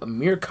rematch with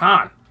Amir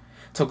Khan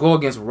to go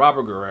against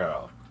Robert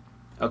Guerrero.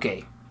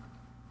 Okay.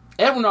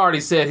 Edwin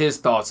already said his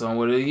thoughts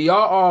on it.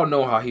 Y'all all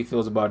know how he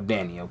feels about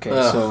Danny, okay?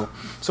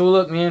 So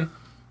look, man,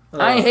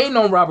 I ain't hating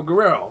on Robert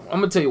Guerrero. I'm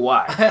gonna tell you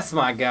why. That's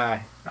my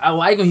guy. I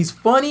like him. He's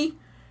funny,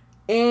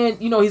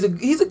 and you know he's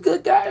a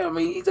good guy. I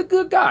mean, he's a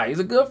good guy. He's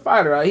a good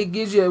fighter. Right? He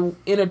gives you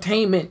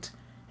entertainment,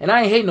 and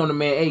I ain't hating on the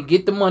man. Hey,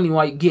 get the money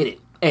while you get it.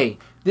 Hey,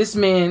 this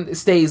man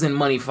stays in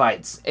money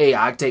fights. Hey,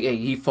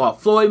 he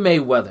fought Floyd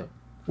Mayweather,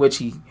 which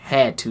he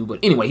had to, but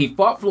anyway, he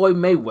fought Floyd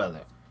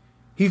Mayweather.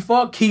 He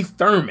fought Keith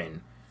Thurman.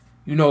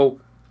 You know,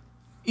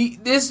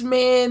 this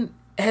man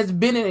has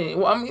been in it.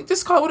 Well, I mean,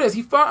 just call it what it is.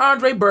 He fought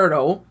Andre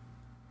Berto.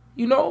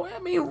 You know, I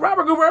mean,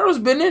 Robert Guerrero's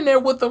been in there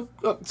with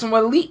some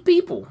elite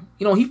people.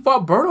 You know, he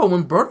fought Berto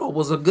when Berto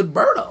was a good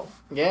Berto.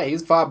 Yeah,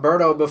 he's fought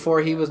Berto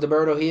before he was the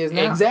Berto he is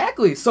now.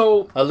 Exactly.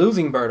 So A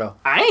losing Berto.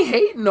 I ain't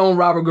hating on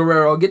Robert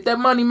Guerrero. Get that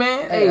money,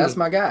 man. Hey, that's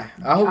my guy.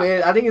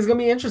 I think it's gonna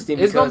be interesting.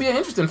 It's gonna be an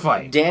interesting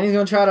fight. Danny's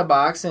gonna try to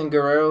box, and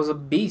Guerrero's a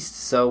beast.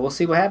 So we'll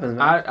see what happens,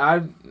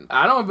 man.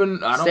 I don't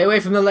stay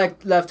away from the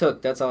left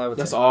hook. That's all I would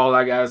say. That's all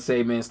I gotta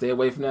say, man. Stay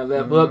away from that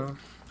left hook.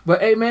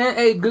 But hey,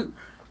 man,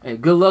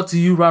 good luck to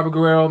you, Robert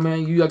Guerrero,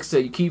 man. You, like I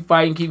said, you keep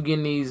fighting, keep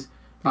getting these.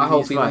 I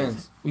hope he fights.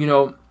 wins. You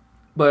know,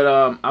 but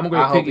I'm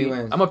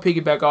gonna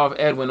piggyback off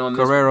Edwin on this.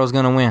 Guerrero's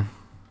gonna win.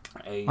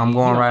 Hey, I'm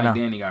going right now.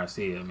 Danny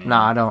Garcia, man.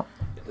 Nah, I don't.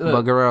 Look,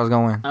 but Guerrero's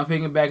gonna win. I'm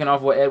piggybacking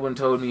off what Edwin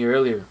told me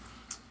earlier.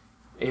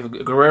 If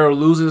Guerrero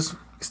loses,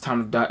 it's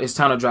time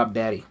to drop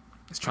Daddy.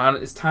 It's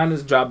time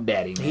to drop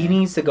Daddy, man. He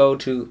needs to go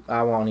to.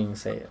 I won't even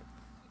say it.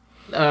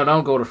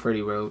 Don't go to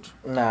Freddie Roach.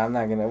 Nah, I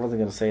wasn't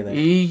gonna say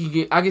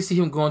that. I can see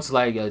him going to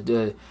like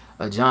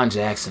a John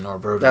Jackson or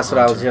Virgil. That's what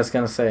Hunter. I was just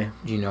gonna say.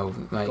 You know,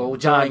 like go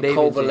John David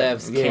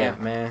Kovalev's yeah. camp,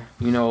 man.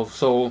 You know,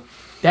 so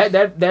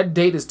that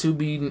date is to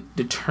be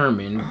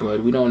determined,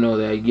 but we don't know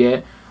that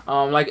yet.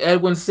 Like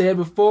Edwin said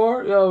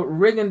before,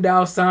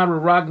 Rigondeaux signed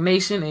with Rock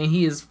Nation, and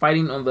he is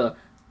fighting on the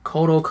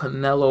Cotto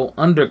Canelo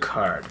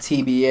undercard.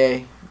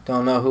 TBA.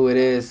 Don't know who it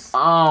is.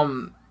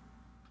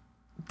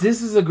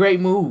 This is a great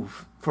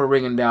move for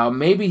Rigondeaux.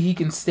 Maybe he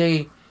can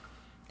stay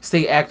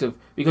active,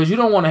 because you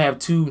don't want to have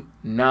two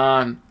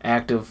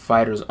non-active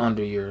fighters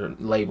under your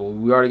label.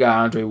 We already got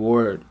Andre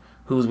Ward,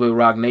 who's with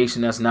Rock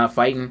Nation, that's not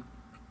fighting.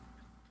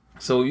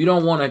 So you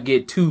don't want to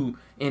get two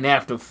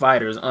inactive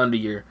fighters under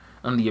your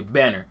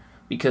banner,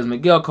 because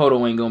Miguel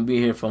Cotto ain't gonna be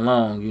here for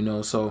long, you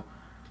know. So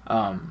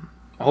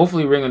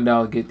hopefully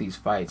Rigondeaux get these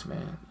fights,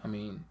 man. I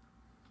mean,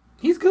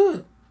 he's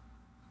good.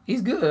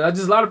 He's good.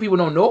 A lot of people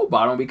don't know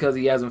about him because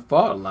he hasn't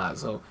fought a lot.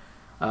 So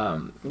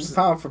he's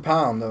pound for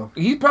pound, though.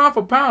 He's pound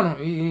for pound.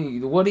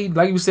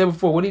 Like you said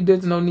before, what he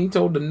did to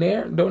Nonito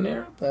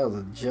Donaire. That was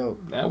a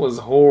joke. That was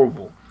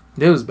horrible.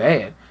 It was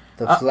bad.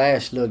 The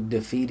Flash looked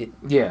defeated.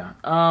 Yeah.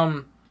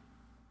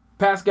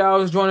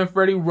 Pascal is joining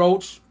Freddie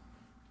Roach.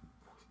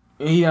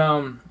 He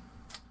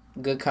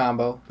good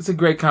combo. It's a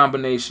great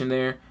combination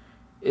there.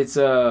 It's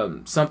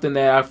something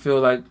that I feel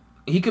like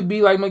he could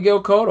be like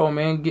Miguel Cotto,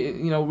 man.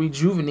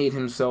 Rejuvenate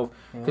himself.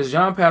 Because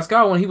Jean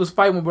Pascal, when he was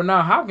fighting with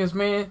Bernard Hopkins,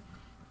 man,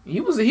 he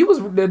was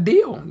the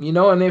deal, you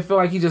know. And they feel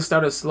like he just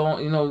started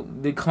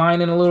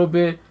declining a little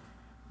bit.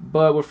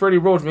 But with Freddie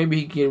Roach, maybe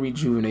he can get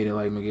rejuvenated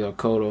like Miguel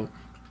Cotto.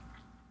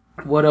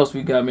 What else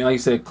we got, man? Like you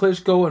said,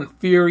 Klitschko and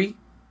Fury.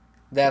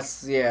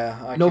 That's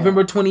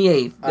November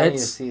 28th. I need to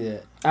see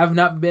that. I've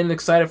not been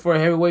excited for a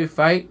heavyweight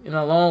fight in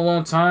a long,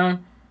 long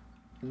time.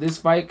 This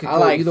fight could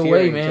go either Fury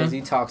way, man. Because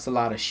he talks a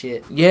lot of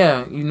shit.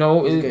 Yeah, he's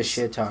a good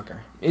shit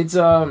talker. It's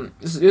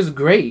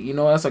great. You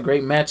know, that's a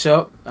great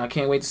matchup. I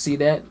can't wait to see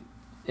that.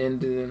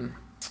 And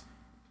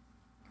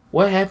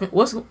what happened?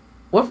 What's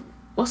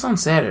What's on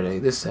Saturday?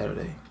 This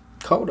Saturday.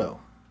 Canelo.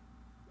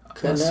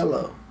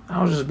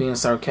 I was just being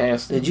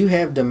sarcastic. Did you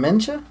have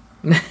dementia?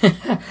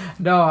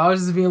 No, I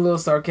was just being a little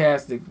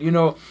sarcastic, you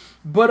know.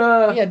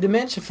 But Yeah,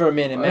 dementia for a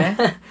minute,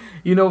 man.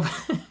 you know,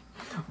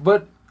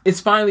 but it's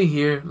finally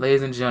here,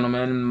 ladies and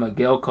gentlemen.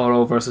 Miguel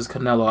Cotto versus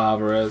Canelo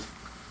Alvarez.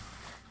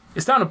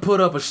 It's time to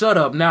put up or shut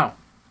up now.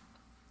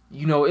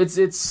 You know, it's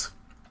just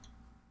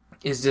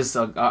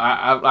like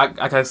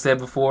I said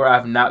before,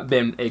 I've not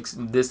been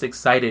this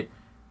excited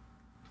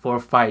for a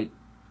fight.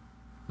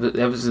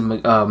 That was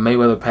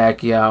Mayweather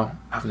Pacquiao.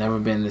 I've never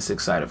been this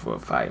excited for a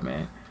fight,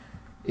 man.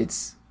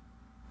 It's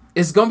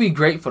gonna be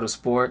great for the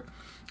sport.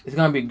 It's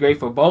gonna be great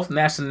for both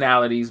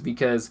nationalities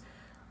because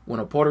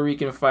when a Puerto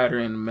Rican fighter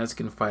and a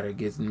Mexican fighter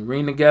gets in the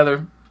ring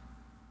together,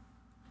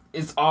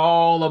 it's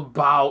all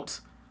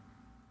about,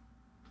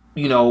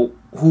 you know,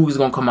 who's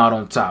gonna come out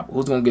on top,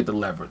 who's gonna get the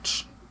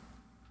leverage.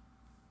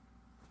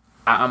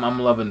 I'm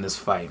loving this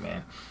fight,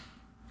 man.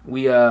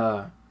 We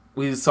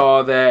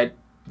saw that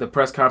the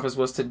press conference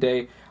was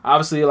today.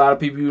 Obviously, a lot of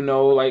people, you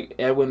know, like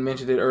Edwin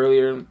mentioned it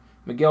earlier,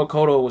 Miguel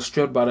Cotto was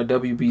stripped by the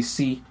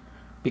WBC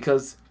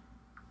because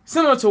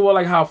similar to what,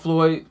 like how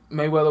Floyd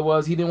Mayweather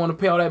was, he didn't want to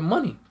pay all that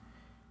money.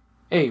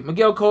 Hey,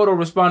 Miguel Cotto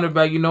responded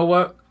back, you know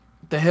what?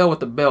 The hell with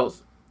the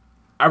belts.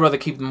 I'd rather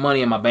keep the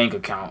money in my bank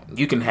account.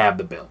 You can have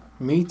the belt.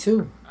 Me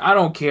too. I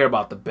don't care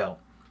about the belt.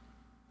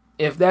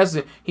 If that's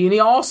it. He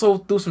also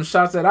threw some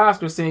shots at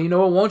Oscar saying, you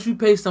know what, won't you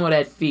pay some of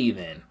that fee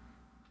then?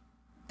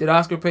 Did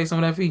Oscar pay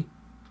some of that fee?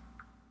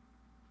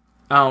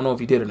 I don't know if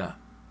he did or not.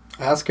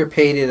 Oscar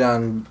paid it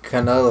on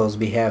Canelo's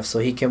behalf so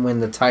he can win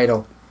the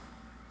title.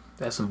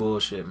 That's some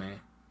bullshit, man.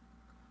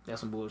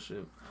 That's some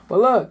bullshit. But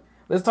look,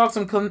 let's talk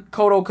some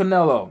Cotto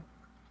Canelo.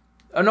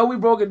 I know we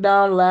broke it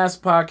down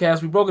last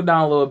podcast. We broke it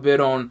down a little bit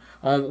on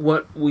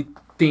what we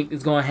think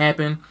is going to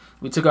happen.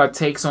 We took our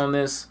takes on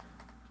this.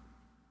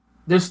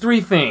 There's 3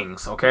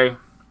 things, okay?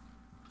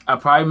 I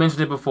probably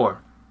mentioned it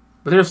before.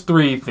 But there's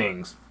 3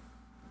 things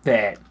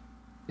that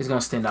is going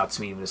to stand out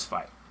to me in this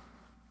fight.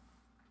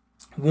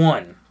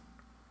 1,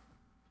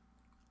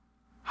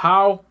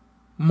 how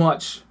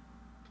much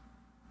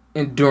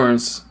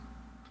endurance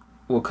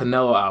will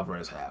Canelo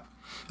Alvarez have?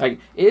 Like,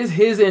 is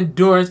his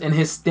endurance and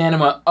his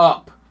stamina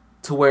up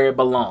to where it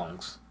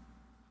belongs?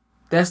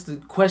 That's the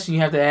question you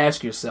have to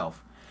ask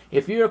yourself.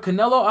 If you're a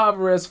Canelo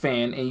Alvarez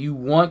fan and you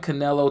want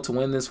Canelo to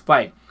win this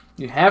fight,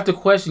 you have to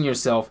question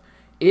yourself,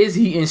 is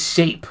he in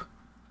shape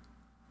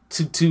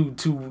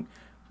to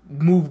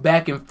move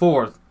back and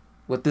forth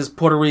with this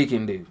Puerto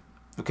Rican dude?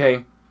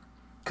 Okay?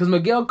 Because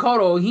Miguel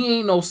Cotto, he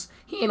ain't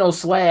no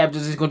slab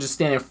just gonna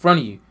stand in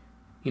front of you.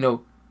 You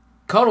know,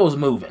 Cotto's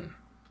moving.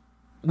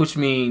 Which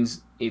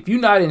means if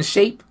you're not in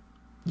shape,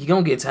 you're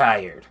gonna get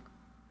tired.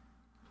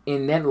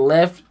 And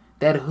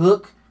that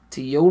hook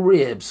to your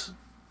ribs,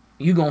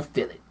 you gonna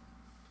feel it.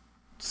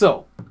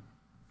 So,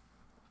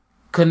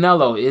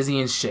 Canelo, is he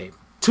in shape?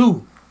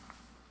 2,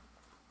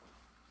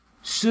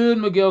 should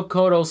Miguel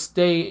Cotto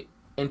stay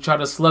and try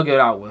to slug it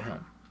out with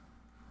him?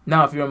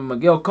 Now, if you're a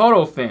Miguel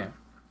Cotto fan,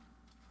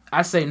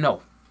 I say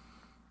no.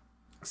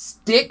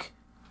 Stick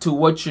to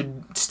what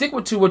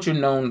you're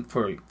known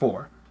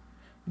for.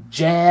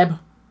 Jab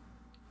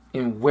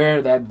and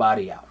wear that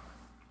body out.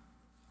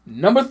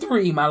 Number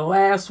 3, my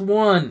last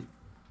one.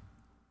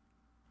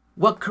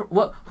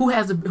 Who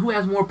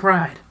has more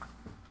pride?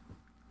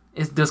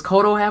 Does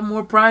Cotto have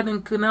more pride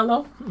than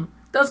Canelo?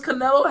 Does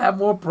Canelo have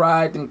more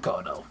pride than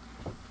Cotto?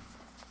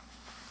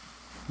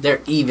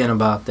 They're even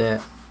about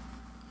that.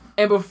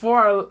 And before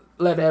I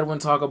let Edwin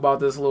talk about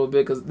this a little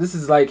bit, because this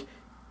is like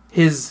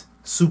his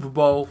Super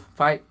Bowl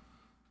fight,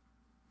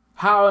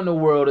 how in the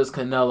world is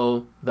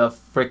Canelo the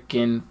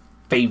freaking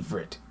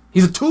favorite?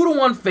 He's a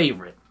 2-1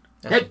 favorite.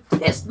 That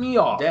pissed me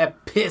off.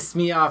 That pissed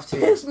me off too.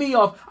 Pissed me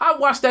off. I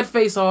watched that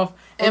face off.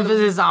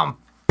 Emphasis on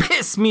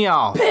piss me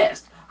off.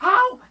 Pissed.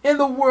 How in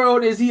the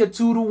world is he a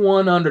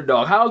 2-1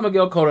 underdog? How is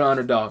Miguel Cotto an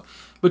underdog?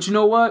 But you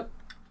know what?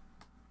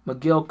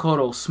 Miguel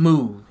Cotto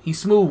smooth. He's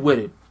smooth with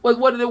it.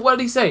 What did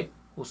he say?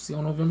 We'll see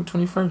on November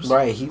 21st.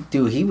 Right, he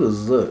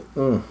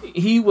was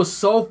He was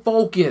so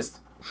focused.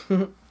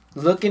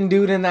 looking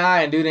dude in the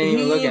eye, and dude ain't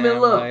even looking at him.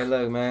 Look. Like,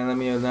 look, man, let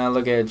me not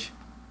look at you.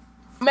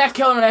 Matt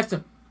Kellerman asked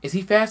him, "Is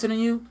he faster than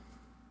you?"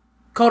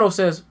 Cotto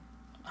says,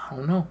 "I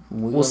don't know.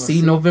 We'll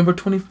see November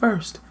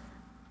 21st.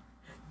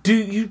 Do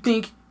you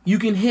think you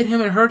can hit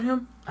him and hurt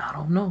him? I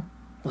don't know.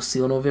 We'll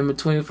see on November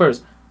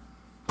 21st.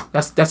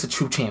 That's a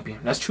true champion.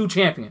 That's true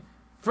champion.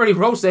 Freddie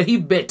Roach said he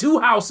bet 2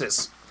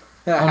 houses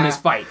on this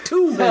fight.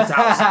 2 bet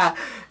houses.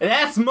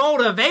 That's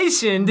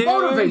motivation, dude.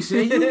 Motivation.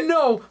 And you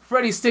know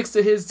Freddie sticks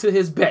to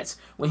his bets.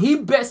 When he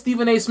bet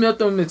Stephen A. Smith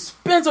them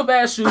expensive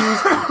ass shoes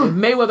with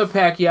Mayweather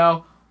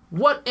Pacquiao,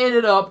 what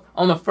ended up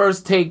on the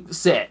first take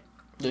set?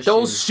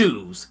 Those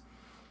shoes.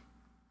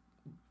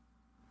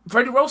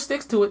 Freddie Roach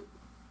sticks to it,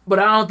 but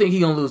I don't think he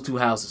gonna lose 2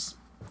 houses.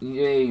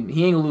 He ain't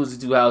gonna lose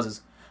the 2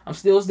 houses. I'm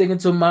still sticking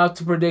to my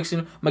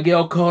prediction.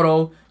 Miguel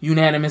Cotto,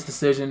 unanimous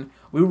decision.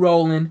 We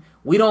rolling.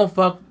 We don't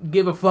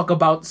give a fuck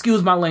about,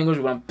 excuse my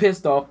language, but I'm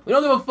pissed off. We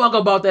don't give a fuck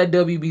about that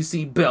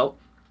WBC belt.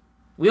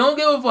 We don't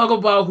give a fuck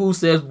about who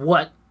says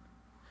what.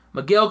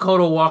 Miguel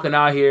Cotto walking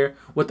out here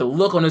with the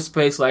look on his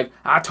face like,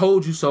 I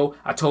told you so,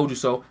 I told you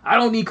so. I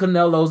don't need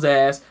Canelo's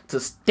ass to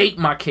state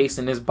my case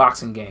in this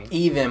boxing game.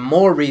 Even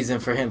more reason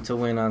for him to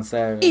win on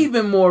Saturday.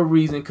 Even more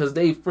reason because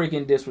they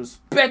freaking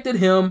disrespected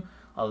him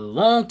a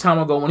long time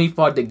ago when he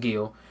fought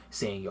DeGill,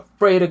 saying you're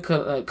afraid of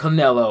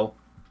Canelo.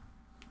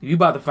 You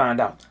about to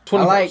find out.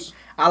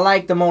 I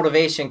like the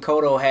motivation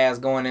Cotto has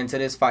going into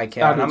this fight,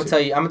 Calvin.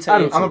 I'm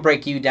gonna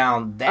break you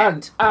down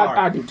that part.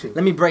 I do too.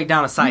 Let me break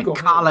down the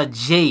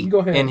psychology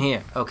in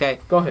here, okay?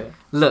 Go ahead.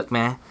 Look,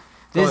 man,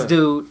 this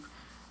dude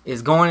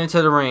is going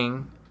into the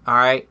ring. All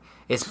right,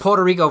 it's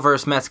Puerto Rico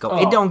versus Mexico.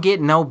 Oh. It don't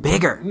get no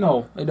bigger.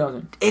 No, it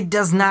doesn't. It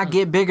does not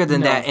get bigger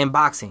than that in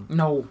boxing.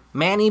 No.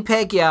 Manny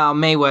Pacquiao,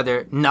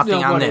 Mayweather,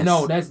 nothing on this.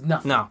 No, that's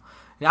nothing. No,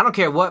 I don't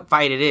care what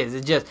fight it is.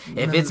 It's just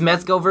if it's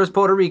Mexico versus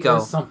Puerto Rico,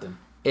 That's something.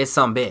 it's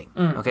something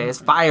big. Okay, it's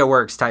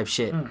fireworks type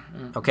shit.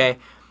 Okay,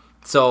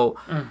 so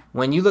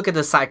when you look at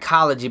the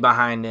psychology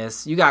behind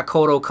this, you got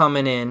Cotto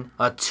coming in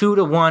a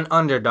 2-1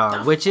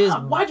 underdog, which is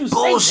Why'd you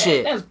bullshit.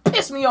 say that? That's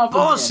pissed me off.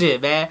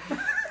 Bullshit, man.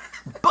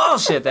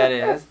 Bullshit that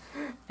is.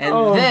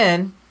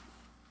 And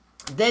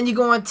then you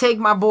go and take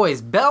my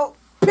boy's belt.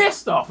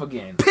 Pissed off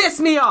again. Piss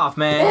me off,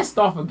 man. Pissed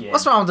off again.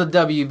 What's wrong with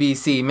the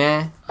WBC,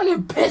 man? I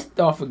get pissed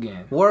off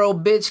again.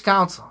 World Bitch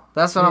Council.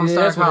 That's what I'm Yeah,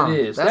 starting that's what calling it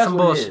it. is. That's That's some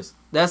what it bullshit. is.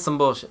 That's some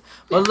bullshit.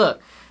 But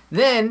look,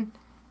 then,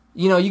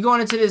 you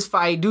going into this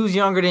fight, dude's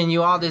younger than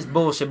you, all this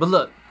bullshit. But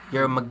look,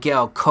 you're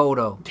Miguel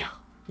Cotto.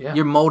 Yeah.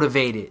 You're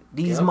motivated.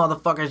 These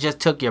motherfuckers just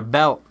took your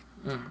belt.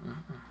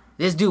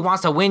 This dude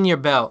wants to win your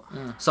belt.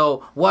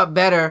 So what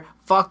better,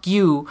 fuck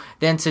you,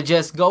 than to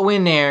just go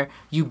in there,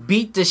 you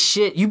beat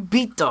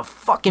the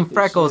fucking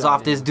freckles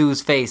off this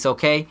dude's face,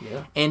 okay?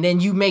 Yeah. And then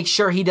you make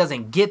sure he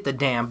doesn't get the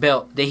damn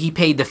belt that he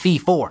paid the fee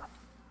for.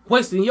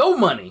 Wasting your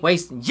money.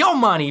 Wasting your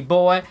money,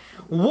 boy.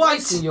 What?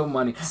 Wasting your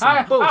money. bullshit.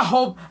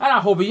 I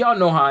hope y'all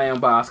know how I am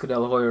by Oscar De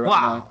La Hoya right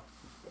now.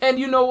 And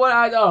you know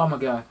what? Oh my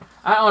God.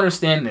 I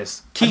understand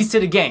this. Keys to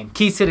the game.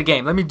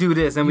 Let me do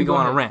this and we go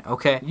on a rant,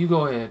 okay? You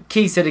go ahead.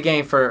 Keys to the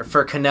game for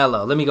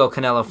Canelo. Let me go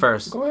Canelo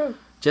first. Go ahead.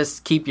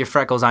 Just keep your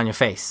freckles on your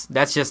face.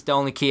 That's just the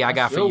only key I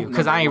got for your you.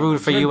 Because I ain't number rooting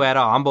one. for you at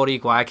all. I'm both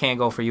equal. I can't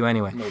go for you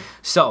anyway. No.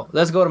 So,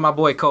 let's go to my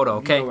boy Cotto,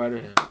 okay? You go right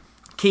ahead.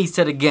 Keys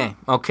to the game,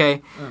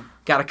 okay?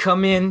 Gotta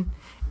come in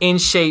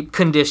shape,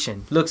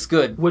 condition. Looks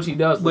good. Which he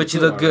does. Which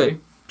you look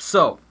good.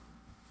 So,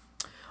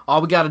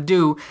 all we gotta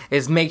do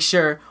is make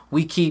sure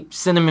we keep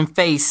Cinnamon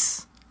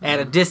Face at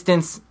a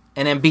distance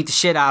and then beat the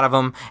shit out of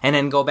him, and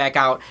then go back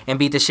out and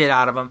beat the shit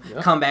out of him,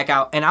 come back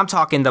out. And I'm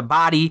talking the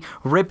body,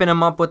 ripping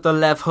him up with the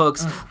left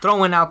hooks,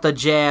 throwing out the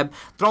jab,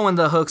 throwing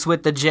the hooks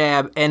with the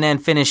jab, and then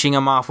finishing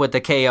him off with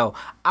the KO.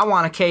 I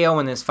want a KO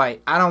in this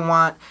fight. I don't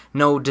want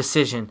no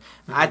decision.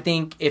 I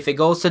think if it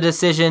goes to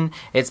decision,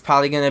 it's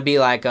probably going to be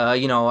like a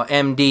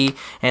MD,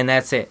 and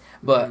that's it.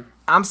 But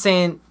I'm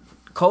saying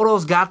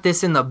Cotto's got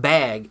this in the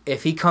bag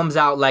if he comes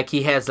out like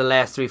he has the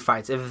last 3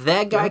 fights. If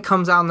that guy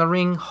comes out in the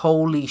ring,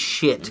 holy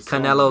shit,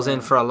 Canelo's in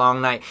for a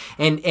long night.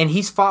 And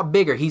he's fought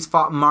bigger. He's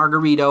fought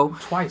Margarito.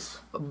 Twice.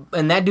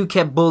 And that dude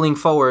kept bullying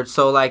forward.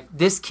 So,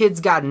 this kid's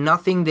got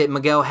nothing that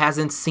Miguel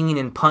hasn't seen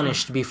and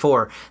punished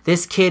before.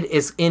 This kid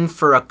is in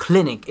for a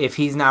clinic if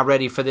he's not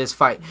ready for this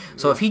fight.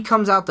 So, if he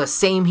comes out the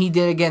same he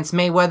did against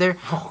Mayweather,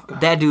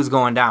 that dude's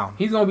going down.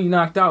 He's going to be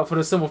knocked out for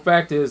the simple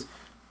fact is,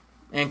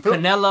 and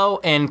Canelo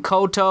and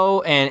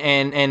Cotto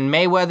and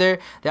Mayweather,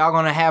 they're all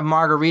gonna have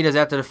margaritas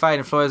after the fight,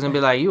 and Floyd's gonna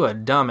be like, "You a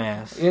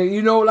dumbass."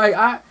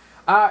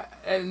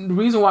 And the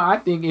reason why I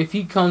think if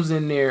he comes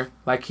in there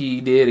like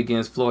he did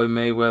against Floyd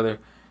Mayweather,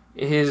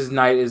 his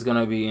night is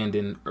gonna be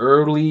ending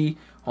early.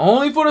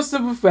 Only for the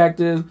simple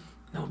fact is,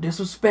 no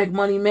disrespect,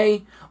 Money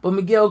May, but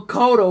Miguel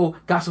Cotto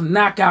got some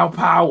knockout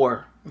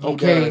power.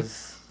 Okay, He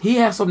does. He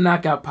has some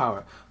knockout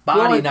power.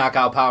 Body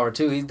knockout power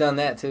too. He's done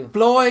that too.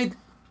 Floyd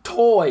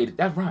toyed.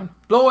 That's right.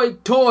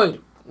 Floyd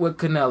toyed with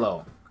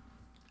Canelo.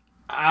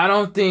 I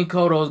don't think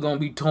Cotto's gonna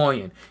be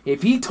toying.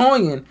 If he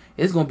toying,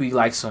 it's gonna be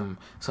like some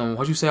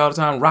what you say all the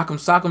time, rock'em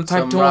sock'em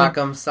type toying.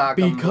 Rock'em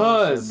sock'em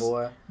because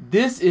bullshit, boy.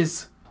 this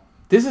is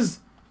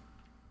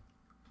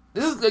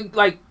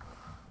like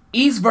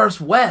East versus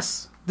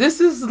West.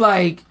 This is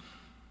like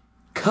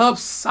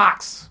Cubs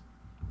Sox.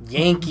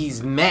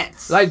 Yankees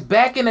Mets. Like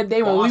back in the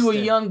day when we were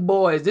Boston. young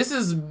boys. This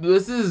is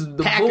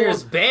the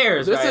Packers Bulls.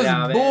 Bears. This right is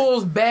now, man.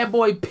 Bulls Bad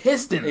Boy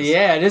Pistons.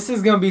 Yeah, this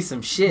is gonna be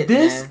some shit.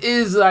 This man.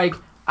 is like,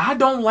 I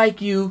don't like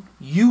you,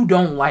 you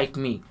don't like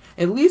me.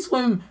 At least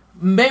when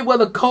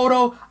Mayweather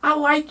Cotto, I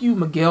like you,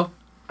 Miguel.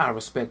 I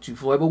respect you,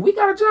 Floyd, but we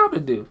got a job to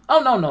do. Oh,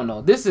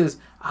 no. This is,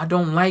 I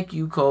don't like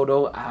you,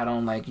 Cotto. I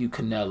don't like you,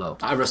 Canelo.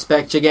 I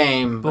respect your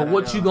game, But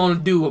what you gonna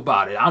do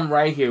about it? I'm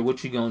right here.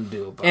 What you gonna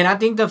do about it? And I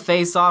think the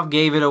face-off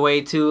gave it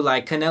away too.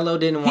 Like Canelo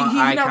didn't want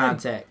eye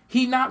contact.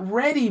 He not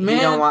ready, man.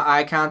 He don't want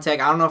eye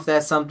contact. I don't know if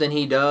that's something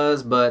he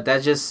does, but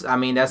that's just,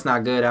 that's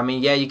not good.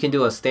 Yeah, you can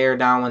do a stare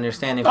down when they're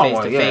standing face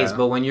to face,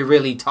 but when you're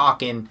really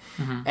talking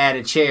at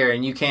a chair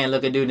and you can't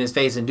look a dude in his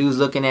face and dude's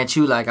looking at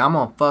you like, I'm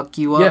gonna fuck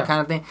you up kind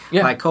of thing.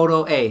 Yeah. Like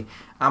Cotto, hey,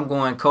 I'm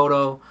going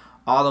Cotto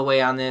all the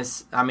way on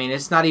this. I mean,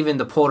 it's not even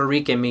the Puerto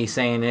Rican me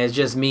saying it. It's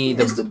just me,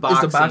 the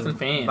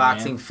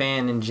boxing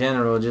fan in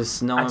general,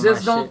 just knowing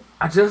shit.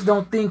 I just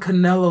don't think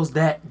Canelo's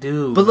that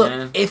dude. But look,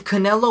 man. if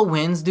Canelo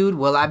wins, dude,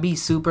 will I be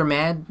super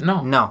mad?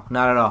 No,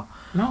 not at all.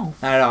 No,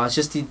 not at all. It's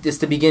just it's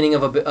the beginning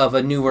of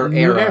a newer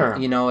era,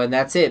 you know, and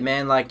that's it,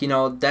 man. Like, you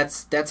know,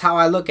 that's how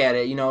I look at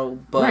it, you know.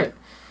 But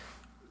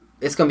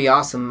it's gonna be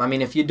awesome. I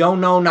mean, if you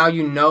don't know, now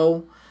you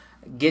know.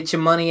 Get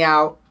your money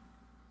out.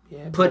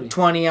 Yeah, put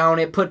 20 on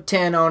it. Put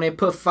 10 on it.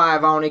 Put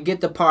 5 on it.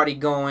 Get the party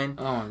going.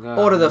 Oh my God.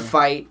 Order the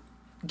fight.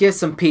 Get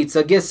some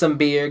pizza. Get some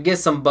beer. Get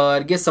some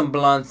bud. Get some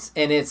blunts,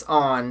 and it's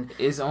on.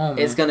 It's on.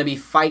 Man. It's gonna be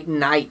fight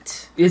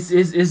night.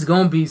 It's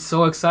gonna be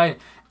so exciting.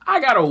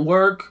 I gotta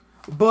work,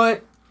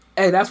 but.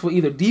 Hey, that's what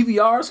either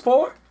DVR's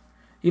for.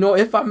 You know,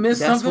 if I miss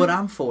something. That's what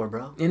I'm for,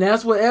 bro. And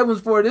that's what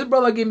Evan's for. This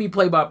brother give me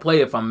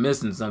play-by-play if I'm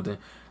missing something.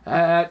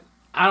 I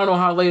don't know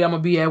how late I'm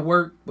going to be at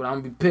work, but I'm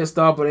going to be pissed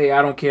off. But, hey,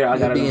 I don't care. I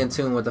got to be in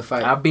tune with the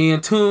fight. I'll be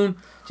in tune.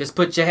 Just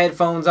put your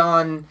headphones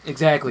on.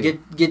 Exactly.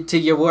 Get to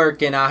your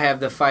work, and I'll have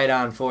the fight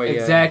on for you.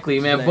 Exactly,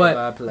 man.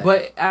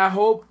 But I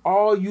hope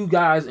all you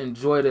guys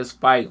enjoy this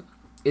fight.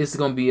 It's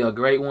going to be a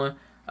great one.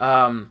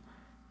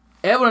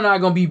 Evan and I are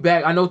going to be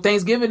back. I know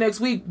Thanksgiving next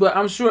week, but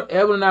I'm sure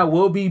Evan and I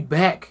will be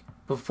back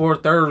before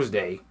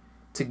Thursday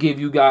to give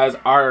you guys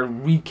our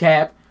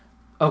recap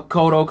of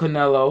Cotto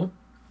Canelo.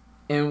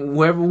 And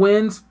whoever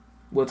wins,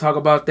 we'll talk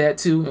about that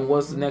too and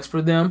what's next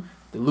for them.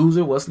 The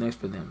loser, what's next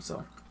for them.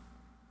 So,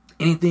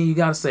 anything you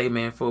got to say,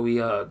 man, before we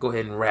go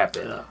ahead and wrap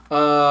it up?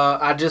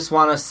 I just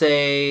want to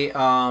say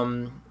I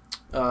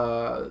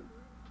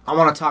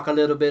want to talk a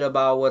little bit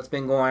about what's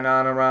been going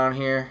on around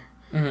here.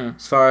 Mm-hmm.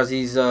 As far as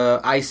these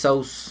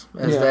ISOs,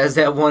 as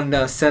that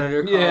one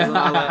senator calls them,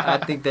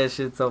 I think that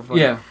shit's so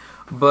funny. Yeah.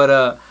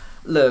 But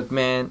look,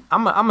 man,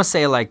 I'm gonna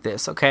say it like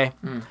this, okay?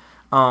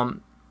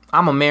 I'm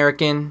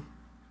American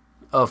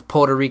of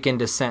Puerto Rican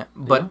descent,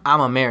 but I'm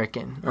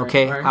American,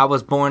 okay? Right. I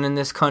was born in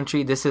this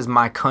country. This is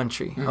my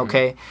country,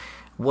 okay?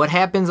 What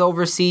happens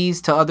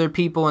overseas to other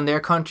people in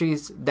their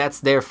countries, that's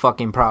their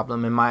fucking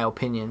problem, in my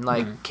opinion.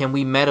 Like, can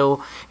we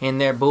meddle in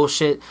their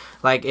bullshit?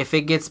 Like, if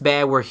it gets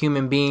bad where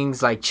human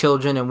beings, like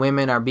children and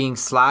women, are being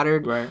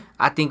slaughtered,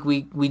 I think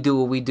we do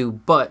what we do.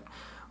 But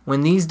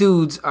when these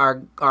dudes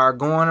are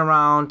going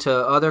around to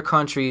other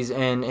countries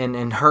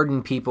and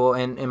hurting people,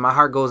 and my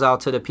heart goes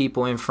out to the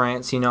people in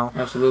France, you know.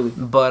 Absolutely.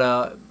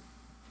 But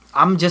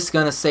I'm just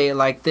going to say it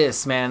like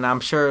this, man. I'm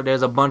sure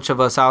there's a bunch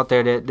of us out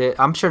there that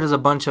I'm sure there's a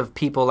bunch of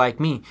people like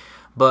me.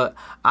 But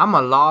I'm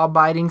a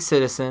law-abiding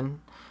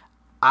citizen.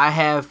 I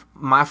have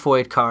my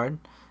FOID card.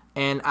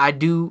 And I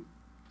do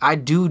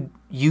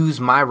use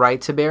my right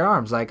to bear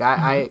arms. Like,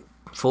 I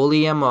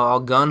fully am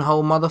a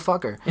gun-ho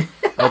motherfucker.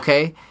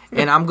 Okay?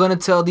 And I'm going to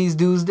tell these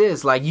dudes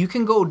this. Like, you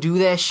can go do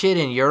that shit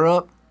in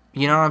Europe.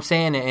 You know what I'm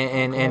saying?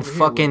 And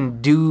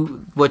fucking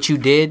do what you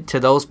did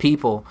to those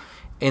people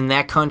in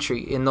that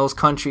country, in those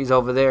countries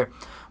over there.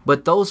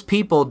 But those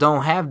people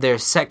don't have their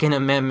Second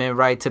Amendment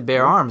right to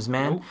bear arms,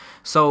 man. Nope.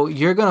 So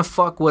you're going to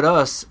fuck with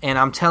us, and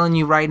I'm telling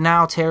you right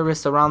now,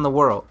 terrorists around the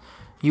world,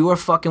 you are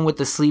fucking with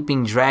the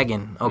sleeping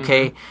dragon,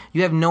 okay?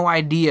 You have no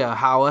idea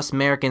how us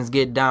Americans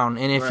get down.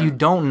 And if you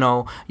don't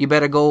know, you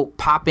better go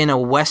pop in a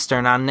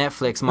Western on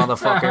Netflix,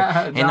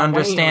 motherfucker, and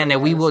understand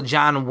that we will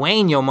John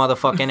Wayne your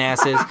motherfucking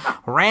asses,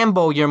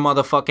 Rambo your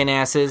motherfucking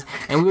asses,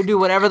 and we'll do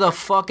whatever the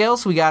fuck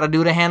else we got to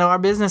do to handle our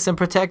business and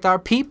protect our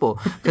people.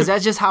 Because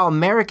that's just how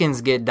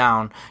Americans get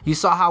down. You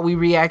saw how we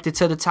reacted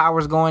to the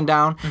towers going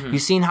down. You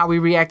seen how we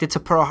reacted to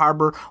Pearl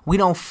Harbor. We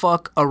don't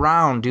fuck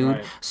around, dude.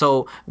 Right.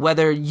 So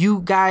whether you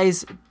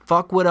guys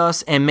fuck with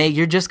us and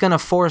you're just gonna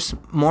force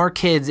more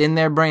kids in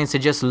their brains to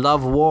just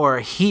love war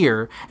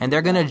here, and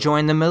they're gonna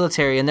join the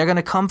military and they're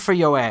gonna come for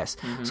your ass.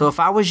 So if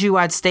I was you,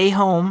 I'd stay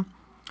home,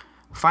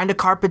 find a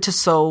carpet to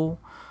sew,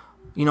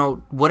 you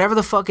know, whatever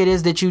the fuck it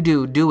is that you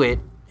do it,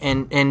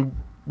 and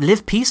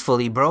live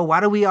peacefully, bro. Why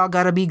do we all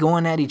gotta be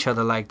going at each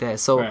other like that?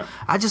 So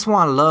I just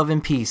want love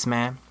and peace,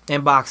 man, in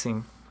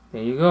boxing.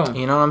 There you go.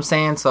 You know what I'm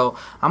saying? So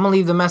I'm going to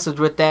leave the message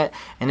with that.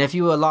 And if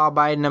you're a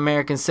law-abiding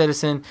American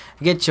citizen,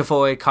 get your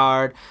FOID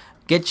card.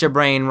 Get your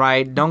brain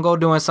right. Don't go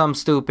doing something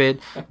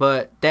stupid.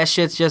 But that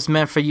shit's just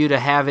meant for you to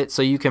have it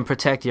so you can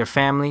protect your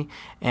family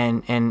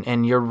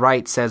and your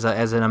rights as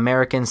an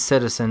American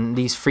citizen.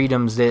 These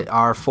freedoms that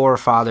our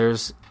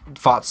forefathers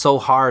fought so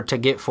hard to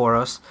get for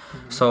us.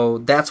 So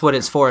that's what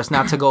it's for. It's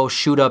not to go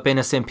shoot up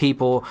innocent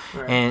people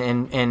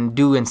and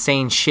do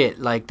insane shit.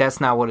 Like, that's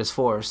not what it's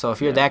for. So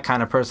if you're that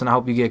kind of person, I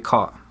hope you get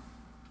caught.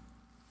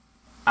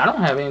 I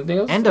don't have anything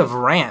else. End of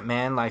rant,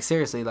 man. Like,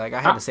 seriously, like,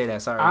 I had to say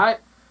that. Sorry.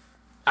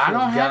 I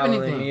don't have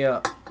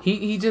anything.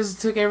 He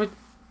just took everything.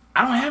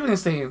 I don't have to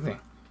say anything.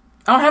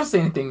 I don't have to say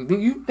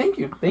anything. Thank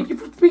you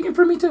for speaking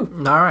for me too.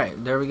 All right,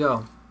 there we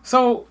go.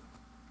 So,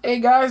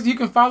 hey guys, you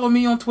can follow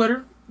me on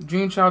Twitter,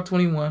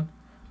 DreamChild21.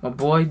 My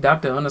boy,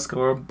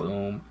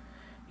 Dr_Boom.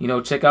 You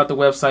know, check out the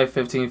website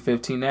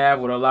 1515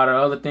 Ave with a lot of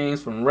other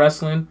things from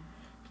wrestling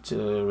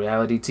to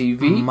reality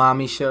TV.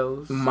 Mommy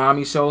shows,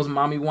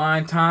 mommy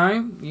wine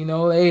time. You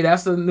know, hey,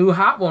 that's a new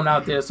hot one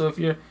out there. So if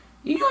you're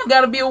You don't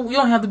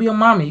have to be a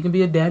mommy. You can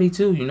be a daddy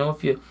too. You know,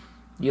 if you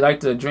like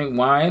to drink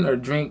wine or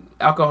drink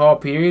alcohol,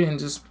 period, and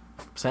just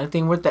Same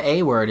thing with the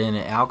A word in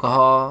it.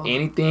 Alcohol.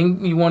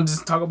 anything you want to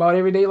just talk about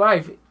everyday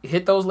life.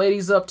 Hit those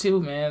ladies up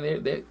too, man.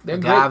 They're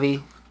great.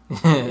 Gavi.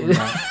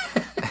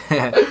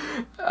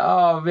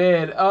 Oh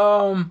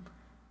man.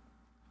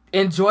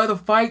 Enjoy the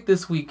fight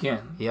this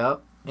weekend.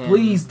 Yep. And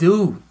Please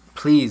do.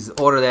 Please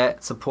order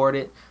that. Support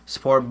it.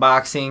 Support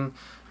boxing.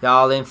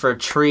 Y'all in for a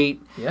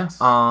treat. Yes.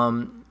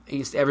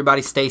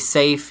 Everybody stay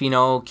safe. You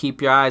know,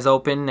 keep your eyes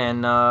open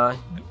and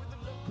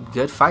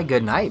good fight,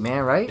 good night,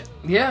 man. Right?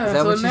 Yeah. Is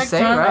that what you next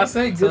say, time, right? I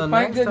say Till good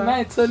fight, next good time.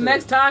 night. Till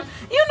next time,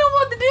 you know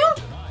what to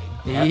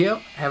do. Yep.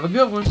 Have a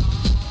good one.